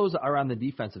lot of those are on the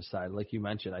defensive side, like you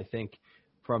mentioned. I think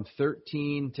from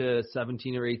 13 to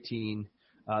 17 or 18,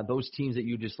 those teams that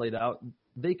you just laid out,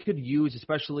 they could use,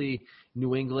 especially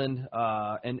New England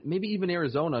and maybe even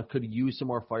Arizona, could use some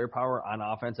more firepower on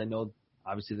offense. I know,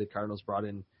 obviously, the Cardinals brought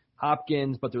in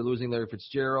Hopkins, but they're losing Larry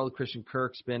Fitzgerald. Christian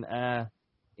Kirk's been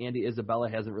Andy Isabella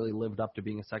hasn't really lived up to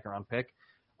being a second-round pick.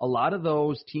 A lot of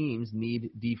those teams need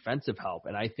defensive help,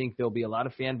 and I think there'll be a lot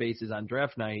of fan bases on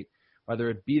draft night, whether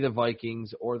it be the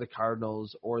Vikings or the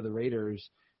Cardinals or the Raiders,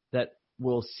 that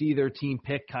will see their team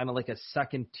pick kind of like a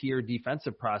second-tier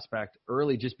defensive prospect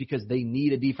early just because they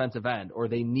need a defensive end, or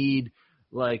they need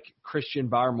like Christian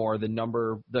Barmore,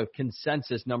 the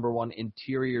consensus number 1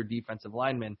 interior defensive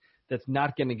lineman that's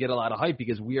not going to get a lot of hype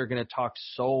because we are going to talk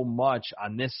so much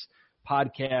on this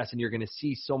podcast and you're going to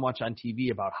see so much on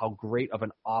TV about how great of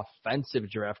an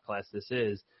offensive draft class this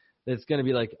is. That's going to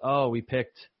be like, oh, we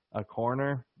picked a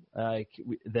corner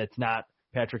that's not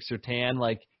Patrick Surtain.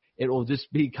 Like, it will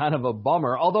just be kind of a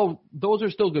bummer. Although those are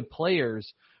still good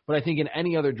players, but I think in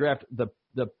any other draft,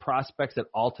 the prospects that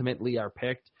ultimately are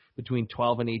picked between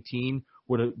 12 and 18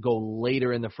 would go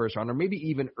later in the first round or maybe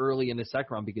even early in the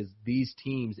second round because these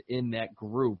teams in that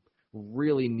group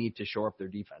really need to shore up their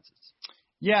defenses.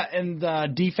 Yeah,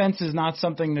 and defense is not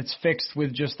something that's fixed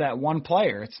with just that one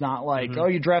player. It's not like, oh,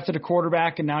 you drafted a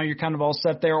quarterback and now you're kind of all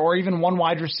set there, or even one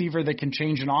wide receiver that can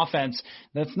change an offense.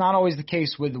 That's not always the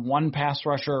case with one pass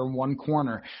rusher or one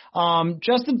corner.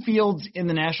 Justin Fields in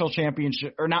the national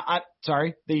championship, or not,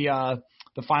 the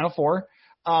Final Four.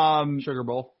 Sugar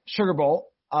Bowl.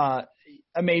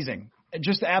 Amazing.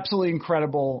 Just absolutely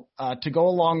incredible to go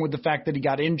along with the fact that he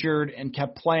got injured and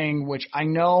kept playing, which I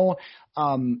know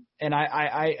and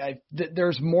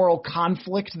there's moral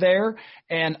conflict there.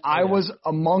 And I was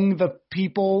among the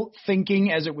people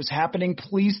thinking as it was happening,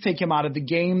 please take him out of the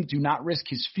game. Do not risk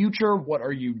his future. What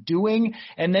are you doing?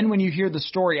 And then when you hear the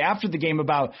story after the game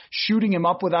about shooting him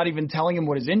up without even telling him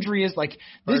what his injury is, like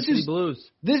this is blues.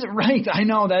 Right. I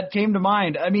know that came to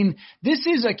mind. I mean, this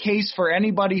is a case for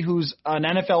anybody who's an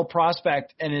NFL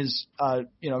prospect and is,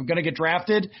 going to get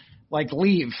drafted. Like,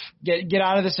 leave, get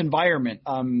out of this environment,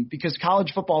 because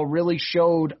college football really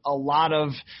showed a lot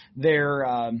of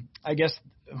their,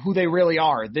 who they really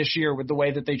are this year with the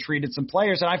way that they treated some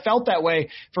players. And I felt that way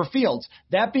for Fields.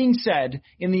 That being said,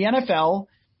 in the NFL,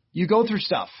 you go through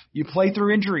stuff. You play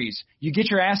through injuries. You get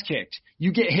your ass kicked.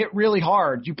 You get hit really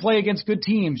hard. You play against good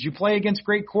teams. You play against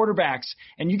great quarterbacks,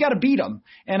 and you got to beat them.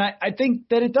 And I think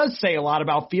that it does say a lot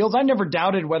about Fields. I never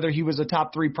doubted whether he was a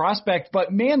top 3 prospect,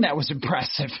 but man, that was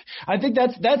impressive. I think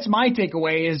that's my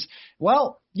takeaway is,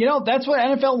 well, that's what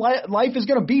NFL life is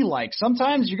going to be like.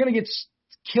 Sometimes you're going to get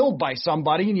killed by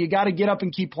somebody, and you got to get up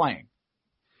and keep playing.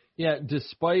 Yeah,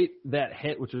 despite that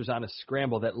hit, which was on a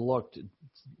scramble that looked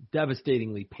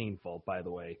devastatingly painful, by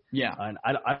the way. Yeah. And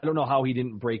I don't know how he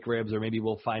didn't break ribs, or maybe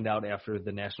we'll find out after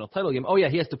the national title game. Oh, yeah,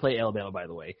 he has to play Alabama, by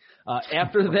the way.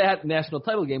 After that national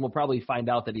title game, we'll probably find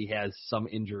out that he has some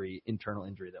internal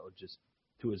injury that was just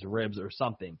to his ribs or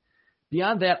something.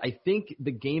 Beyond that, I think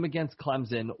the game against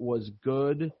Clemson was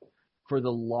good for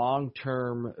the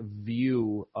long-term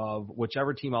view of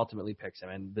whichever team ultimately picks him.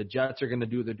 And the Jets are going to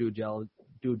do their due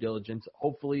due diligence.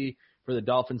 Hopefully, for the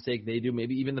Dolphins' sake, they do,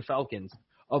 maybe even the Falcons,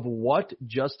 of what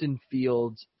Justin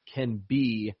Fields can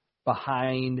be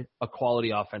behind a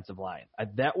quality offensive line.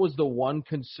 That was the one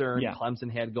concern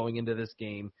Clemson had going into this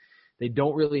game. They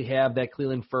don't really have that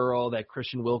Cleveland Ferrell, that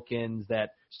Christian Wilkins,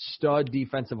 that stud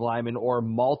defensive lineman or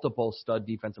multiple stud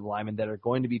defensive linemen that are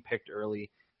going to be picked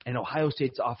early. And Ohio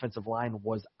State's offensive line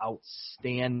was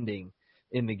outstanding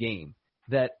in the game.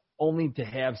 That only to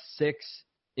have 6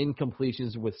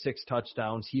 incompletions with 6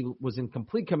 touchdowns, he was in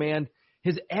complete command.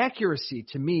 His accuracy,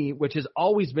 to me, which has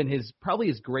always been probably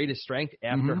his greatest strength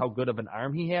after how good of an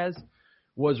arm he has,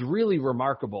 was really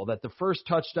remarkable. That the first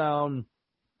touchdown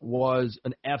was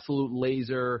an absolute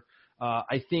laser.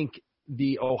 I think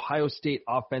the Ohio State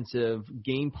offensive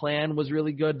game plan was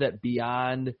really good, that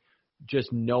beyond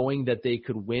just knowing that they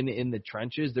could win in the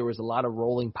trenches, there was a lot of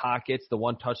rolling pockets. The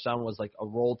one touchdown was like a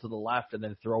roll to the left and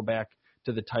then throw back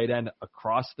to the tight end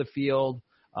across the field.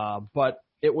 But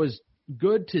it was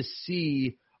good to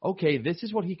see, okay, this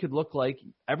is what he could look like.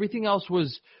 Everything else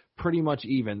was pretty much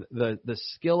even. The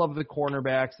skill of the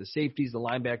cornerbacks, the safeties, the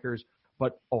linebackers,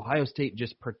 but Ohio State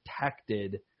just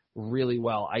protected really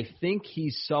well. I think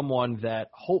he's someone that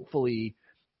hopefully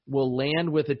will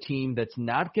land with a team that's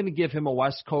not going to give him a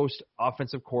West Coast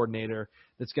offensive coordinator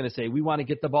that's going to say, we want to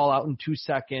get the ball out in 2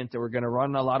 seconds, and we're going to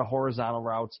run a lot of horizontal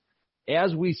routes.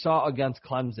 As we saw against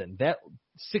Clemson, that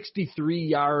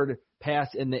 63-yard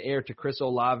pass in the air to Chris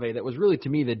Olave, that was really, to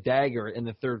me, the dagger in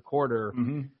the third quarter.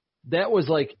 That was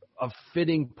like a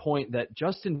fitting point that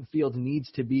Justin Fields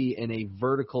needs to be in a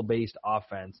vertical-based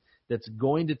offense that's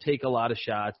going to take a lot of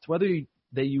shots. Whether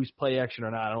they use play action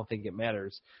or not, I don't think it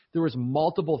matters. There was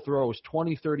multiple throws,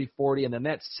 20, 30, 40, and then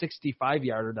that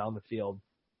 65-yarder down the field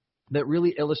that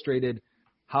really illustrated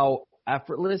how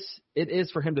effortless it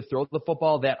is for him to throw the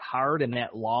football that hard and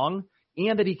that long,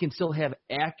 and that he can still have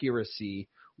accuracy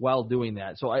while doing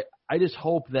that. So I just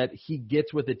hope that he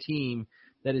gets with a team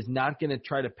that is not going to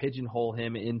try to pigeonhole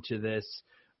him into this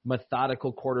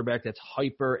methodical quarterback that's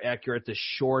hyper accurate to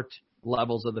short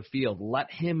levels of the field.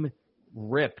 Let him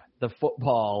rip the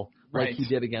football like he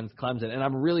did against Clemson. And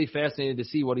I'm really fascinated to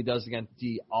see what he does against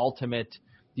the ultimate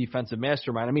defensive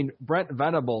mastermind. I mean, Brent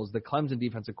Venables, the Clemson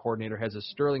defensive coordinator, has a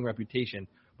sterling reputation,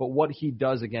 but what he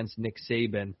does against Nick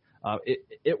Saban,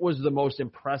 it was the most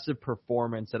impressive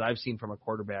performance that I've seen from a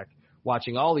quarterback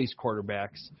watching all these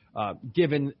quarterbacks,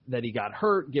 given that he got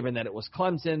hurt, given that it was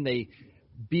Clemson. They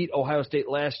beat Ohio State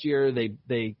last year.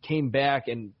 They came back,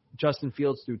 and Justin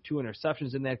Fields threw 2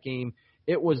 interceptions in that game.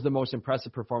 It was the most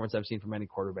impressive performance I've seen from any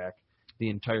quarterback the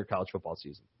entire college football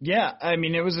season. Yeah, I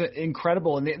mean, it was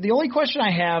incredible. And the only question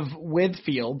I have with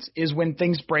Fields is when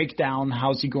things break down,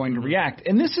 how's he going to react?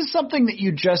 And this is something that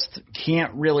you just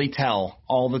can't really tell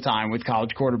all the time with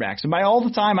college quarterbacks. And by all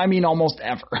the time, I mean almost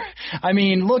ever. I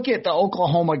mean, look at the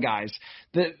Oklahoma guys.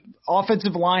 The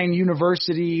offensive line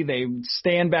university, they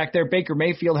stand back there. Baker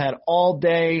Mayfield had all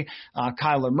day.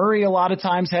 Kyler Murray a lot of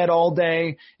times had all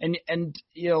day. And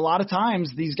you know, a lot of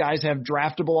times these guys have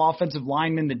draftable offensive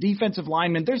linemen. The defensive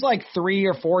linemen, there's like 3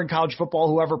 or 4 in college football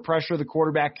who ever pressure the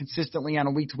quarterback consistently on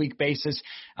a week-to-week basis.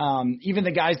 Even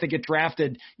the guys that get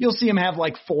drafted, you'll see them have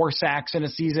like 4 sacks in a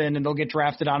season, and they'll get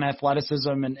drafted on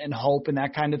athleticism and hope and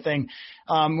that kind of thing.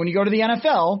 When you go to the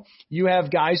NFL, you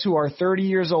have guys who are 30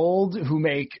 years old who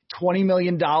make $20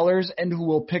 million and who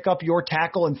will pick up your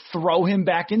tackle and throw him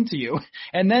back into you.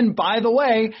 And then, by the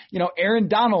way, you know, Aaron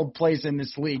Donald plays in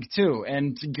this league too,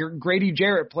 and Grady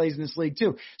Jarrett plays in this league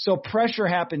too. So pressure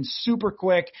happens super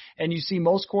quick, and you see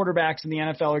most quarterbacks in the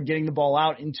NFL are getting the ball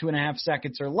out in 2.5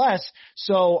 seconds or less.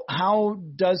 So how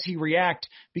does he react?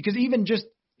 Because even just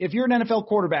if you're an NFL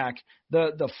quarterback,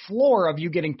 the floor of you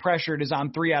getting pressured is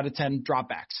on 3 out of 10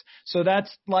 dropbacks. So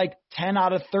that's like 10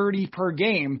 out of 30 per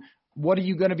game. What are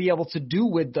you going to be able to do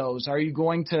with those? Are you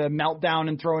going to melt down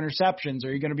and throw interceptions?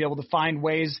 Are you going to be able to find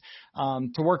ways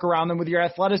to work around them with your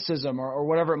athleticism or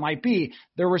whatever it might be?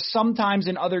 There were some times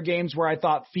in other games where I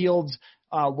thought Fields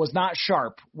was not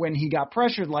sharp when he got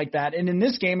pressured like that. And in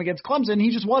this game against Clemson,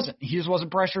 he just wasn't. He just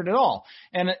wasn't pressured at all.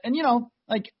 And you know,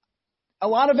 like, a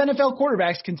lot of NFL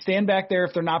quarterbacks can stand back there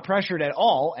if they're not pressured at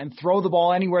all and throw the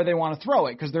ball anywhere they want to throw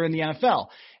it because they're in the NFL.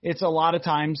 It's a lot of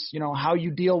times, you know, how you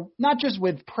deal not just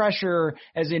with pressure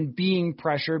as in being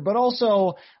pressured, but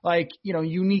also like, you know,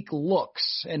 unique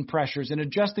looks and pressures and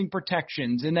adjusting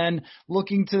protections and then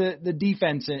looking to the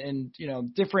defense and you know,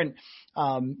 different,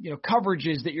 you know,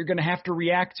 coverages that you're going to have to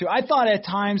react to. I thought at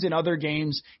times in other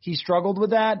games he struggled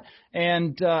with that,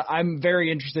 and I'm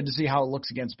very interested to see how it looks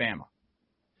against Bama.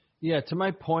 Yeah, to my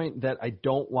point that I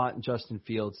don't want Justin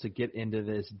Fields to get into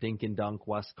this dink and dunk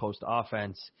West Coast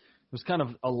offense. was kind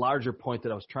of a larger point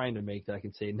that I was trying to make that I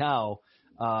can say now,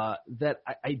 that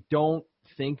I don't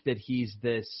think that he's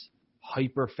this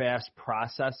hyper fast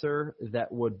processor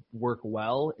that would work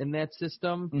well in that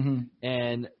system. Mm-hmm.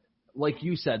 And like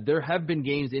you said, there have been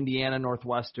games, Indiana,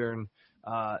 Northwestern,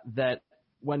 that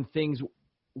when things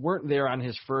weren't there on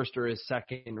his first or his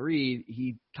second read,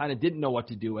 he kind of didn't know what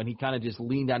to do, and he kind of just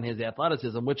leaned on his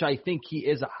athleticism, which I think he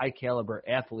is a high-caliber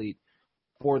athlete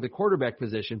for the quarterback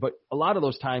position. But a lot of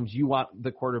those times you want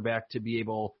the quarterback to be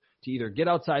able to either get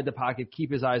outside the pocket,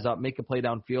 keep his eyes up, make a play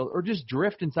downfield, or just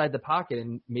drift inside the pocket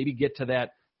and maybe get to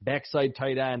that backside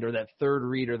tight end or that third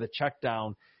read or the check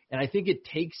down. And I think it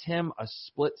takes him a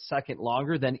split second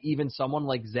longer than even someone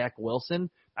like Zach Wilson.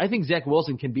 I think Zach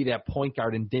Wilson can be that point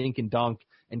guard and dink and dunk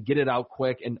and get it out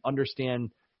quick and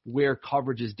understand where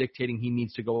coverage is dictating he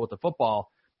needs to go with the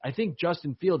football. I think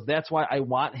Justin Fields, that's why I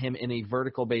want him in a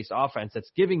vertical-based offense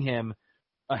that's giving him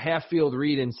a half-field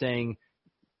read and saying,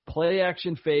 play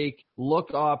action fake,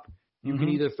 look up. You can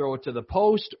either throw it to the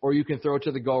post or you can throw it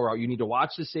to the go route. You need to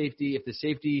watch the safety. If the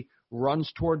safety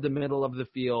runs toward the middle of the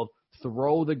field,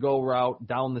 throw the go route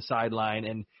down the sideline.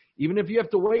 And even if you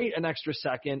have to wait an extra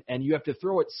second and you have to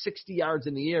throw it 60 yards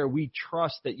in the air, we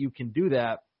trust that you can do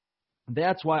that.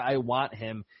 That's why I want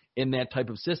him in that type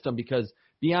of system, because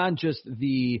beyond just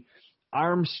the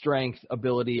arm strength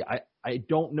ability, I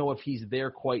don't know if he's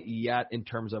there quite yet in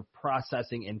terms of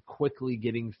processing and quickly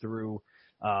getting through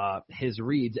his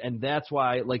reads. And that's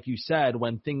why, like you said,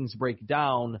 when things break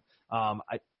down, I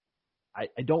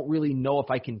don't really know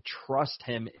if I can trust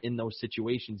him in those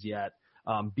situations yet,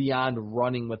 beyond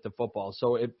running with the football.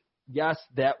 So yes,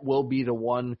 that will be the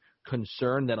one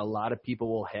concern that a lot of people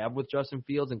will have with Justin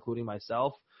Fields, including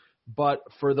myself. But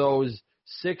for those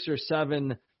 6 or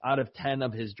 7 out of 10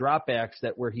 of his dropbacks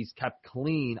that where he's kept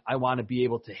clean, I want to be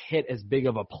able to hit as big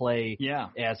of a play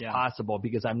as possible,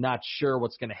 because I'm not sure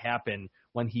what's going to happen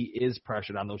when he is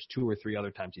pressured on those 2 or 3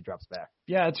 other times he drops back.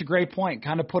 Yeah, it's a great point.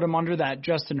 Kind of put him under that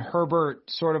Justin Herbert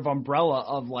sort of umbrella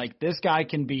of like, this guy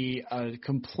can be a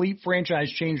complete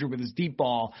franchise changer with his deep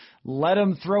ball. Let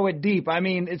him throw it deep. I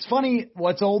mean, it's funny,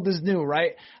 what's old is new,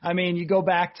 right? I mean, you go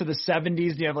back to the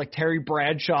 70s, you have like Terry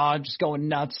Bradshaw just going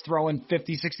nuts, throwing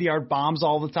 50, 60-yard bombs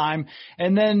all the time.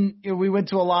 And then we went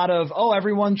to a lot of,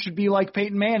 everyone should be like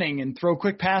Peyton Manning and throw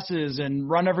quick passes and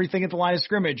run everything at the line of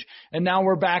scrimmage. And now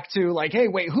we're back to like, hey,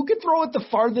 wait, who can throw it the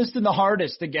farthest and the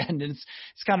hardest again? And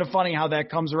it's kind of funny how that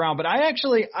comes around. But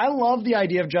I love the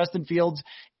idea of Justin Fields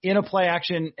in a play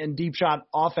action and deep shot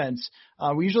offense.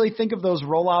 We usually think of those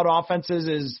rollout offenses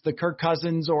as the Kirk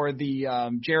Cousins or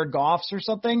the Jared Goffs or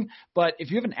something. But if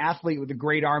you have an athlete with a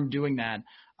great arm doing that,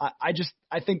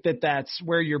 I think that's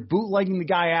where you're bootlegging the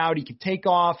guy out. He can take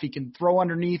off, he can throw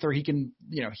underneath, or he can,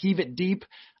 heave it deep.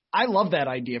 I love that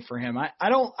idea for him. I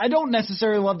don't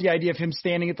necessarily love the idea of him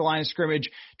standing at the line of scrimmage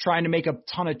trying to make a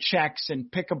ton of checks and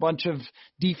pick a bunch of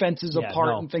defenses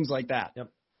apart and things like that. Yep.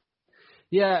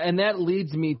 Yeah, and that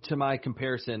leads me to my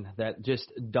comparison that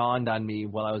just dawned on me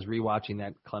while I was rewatching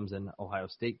that Clemson-Ohio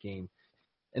State game.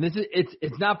 And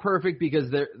it's not perfect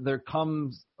because there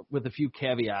comes with a few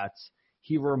caveats.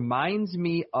 He reminds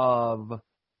me of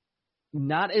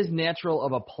not as natural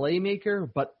of a playmaker,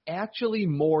 but actually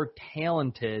more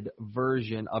talented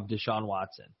version of Deshaun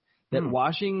Watson. That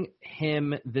watching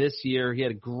him this year, he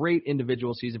had a great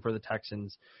individual season for the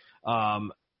Texans.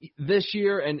 This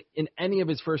year and in any of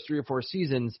his first 3 or 4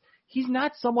 seasons, he's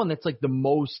not someone that's like the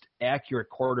most accurate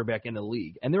quarterback in the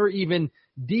league. And there are even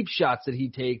deep shots that he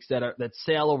takes that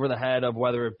sail over the head of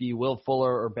whether it be Will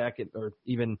Fuller or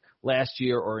even last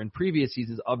year or in previous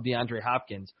seasons of DeAndre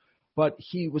Hopkins. But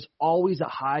he was always a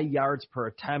high yards per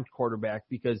attempt quarterback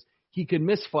because he could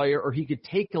misfire or he could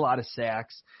take a lot of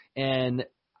sacks. And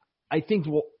I think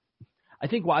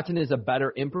Watson is a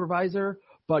better improviser,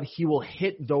 but he will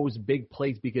hit those big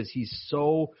plays because he's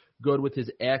so good with his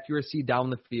accuracy down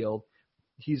the field.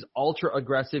 He's ultra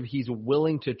aggressive. He's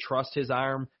willing to trust his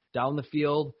arm down the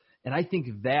field. And I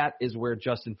think that is where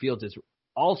Justin Fields is.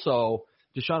 Also,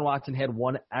 Deshaun Watson had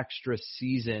 1 extra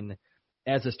season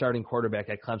as a starting quarterback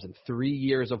at Clemson. 3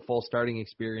 years of full starting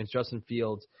experience. Justin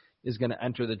Fields is going to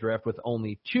enter the draft with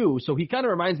only 2. So he kind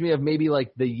of reminds me of maybe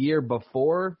like the year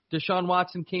before Deshaun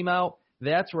Watson came out.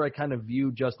 That's where I kind of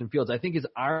view Justin Fields. I think his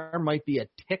arm might be a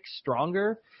tick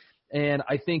stronger, and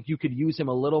I think you could use him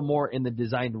a little more in the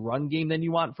designed run game than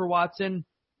you want for Watson.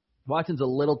 Watson's a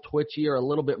little twitchier, a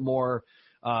little bit more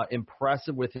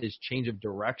impressive with his change of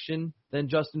direction than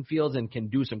Justin Fields, and can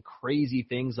do some crazy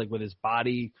things like with his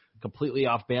body completely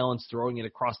off balance, throwing it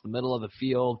across the middle of the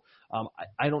field.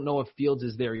 I don't know if Fields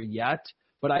is there yet,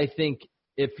 but I think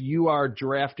if you are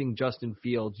drafting Justin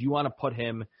Fields, you want to put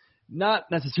him not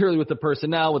necessarily with the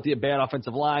personnel, with the bad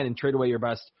offensive line and trade away your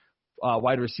best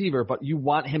wide receiver, but you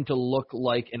want him to look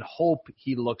like and hope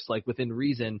he looks like, within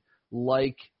reason,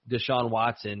 like Deshaun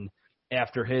Watson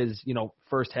after his,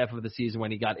 first half of the season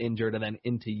when he got injured and then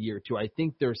into year 2. I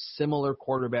think they're similar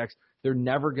quarterbacks. They're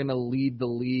never going to lead the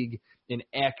league in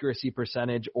accuracy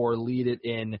percentage or lead it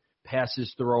in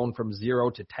passes thrown from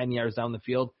 0 to 10 yards down the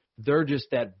field. They're just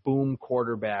that boom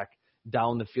quarterback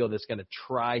down the field that's going to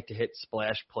try to hit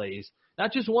splash plays,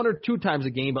 not just 1 or 2 times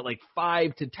a game, but like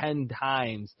 5 to 10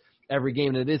 times every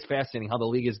game. And it is fascinating how the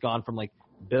league has gone from like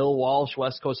Bill Walsh,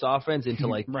 West Coast offense, into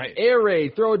like right. air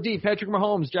raid, throw it deep, Patrick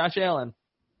Mahomes, Josh Allen.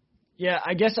 Yeah,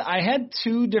 I guess I had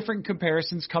 2 different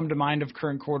comparisons come to mind of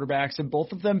current quarterbacks, and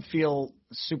both of them feel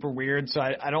super weird, so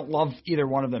I don't love either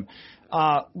one of them.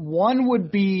 One would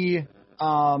be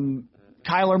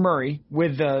Kyler Murray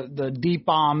with the deep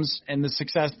bombs and the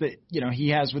success that he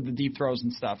has with the deep throws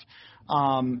and stuff.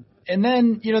 And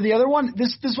then the other one,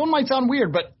 this one might sound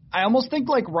weird, but I almost think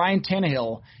like Ryan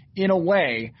Tannehill in a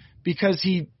way, because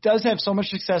he does have so much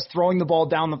success throwing the ball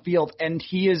down the field, and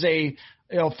he is a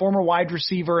former wide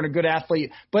receiver and a good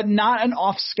athlete, but not an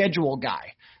off-schedule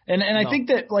guy. And I think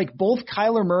that like both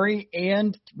Kyler Murray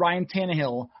and Ryan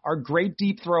Tannehill are great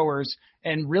deep throwers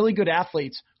and really good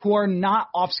athletes who are not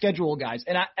off-schedule guys.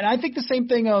 And I think the same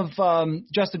thing of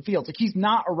Justin Fields. Like, he's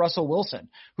not a Russell Wilson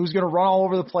who's going to run all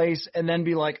over the place and then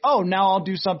be like, oh, now I'll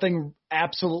do something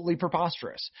absolutely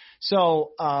preposterous.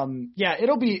 So,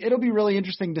 it'll be really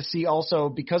interesting to see also,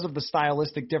 because of the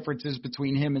stylistic differences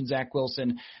between him and Zach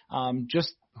Wilson,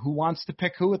 just who wants to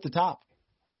pick who at the top.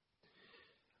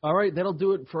 All right, that'll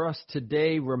do it for us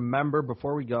today. Remember,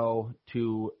 before we go,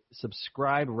 to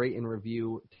subscribe, rate, and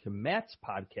review to Matt's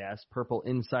podcast, Purple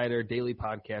Insider Daily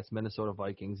Podcast, Minnesota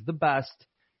Vikings, the best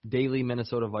daily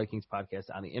Minnesota Vikings podcast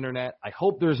on the internet. I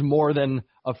hope there's more than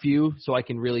a few, so I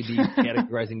can really be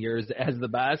categorizing yours as the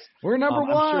best. We're number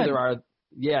one. I'm sure there are.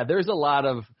 Yeah, there's a lot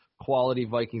of quality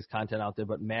Vikings content out there,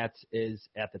 but Matt's is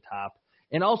at the top.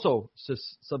 And also,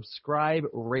 subscribe,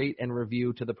 rate, and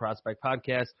review to the Prospect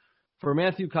Podcast. For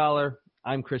Matthew Collar,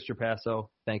 I'm Chris Trapasso.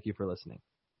 Thank you for listening.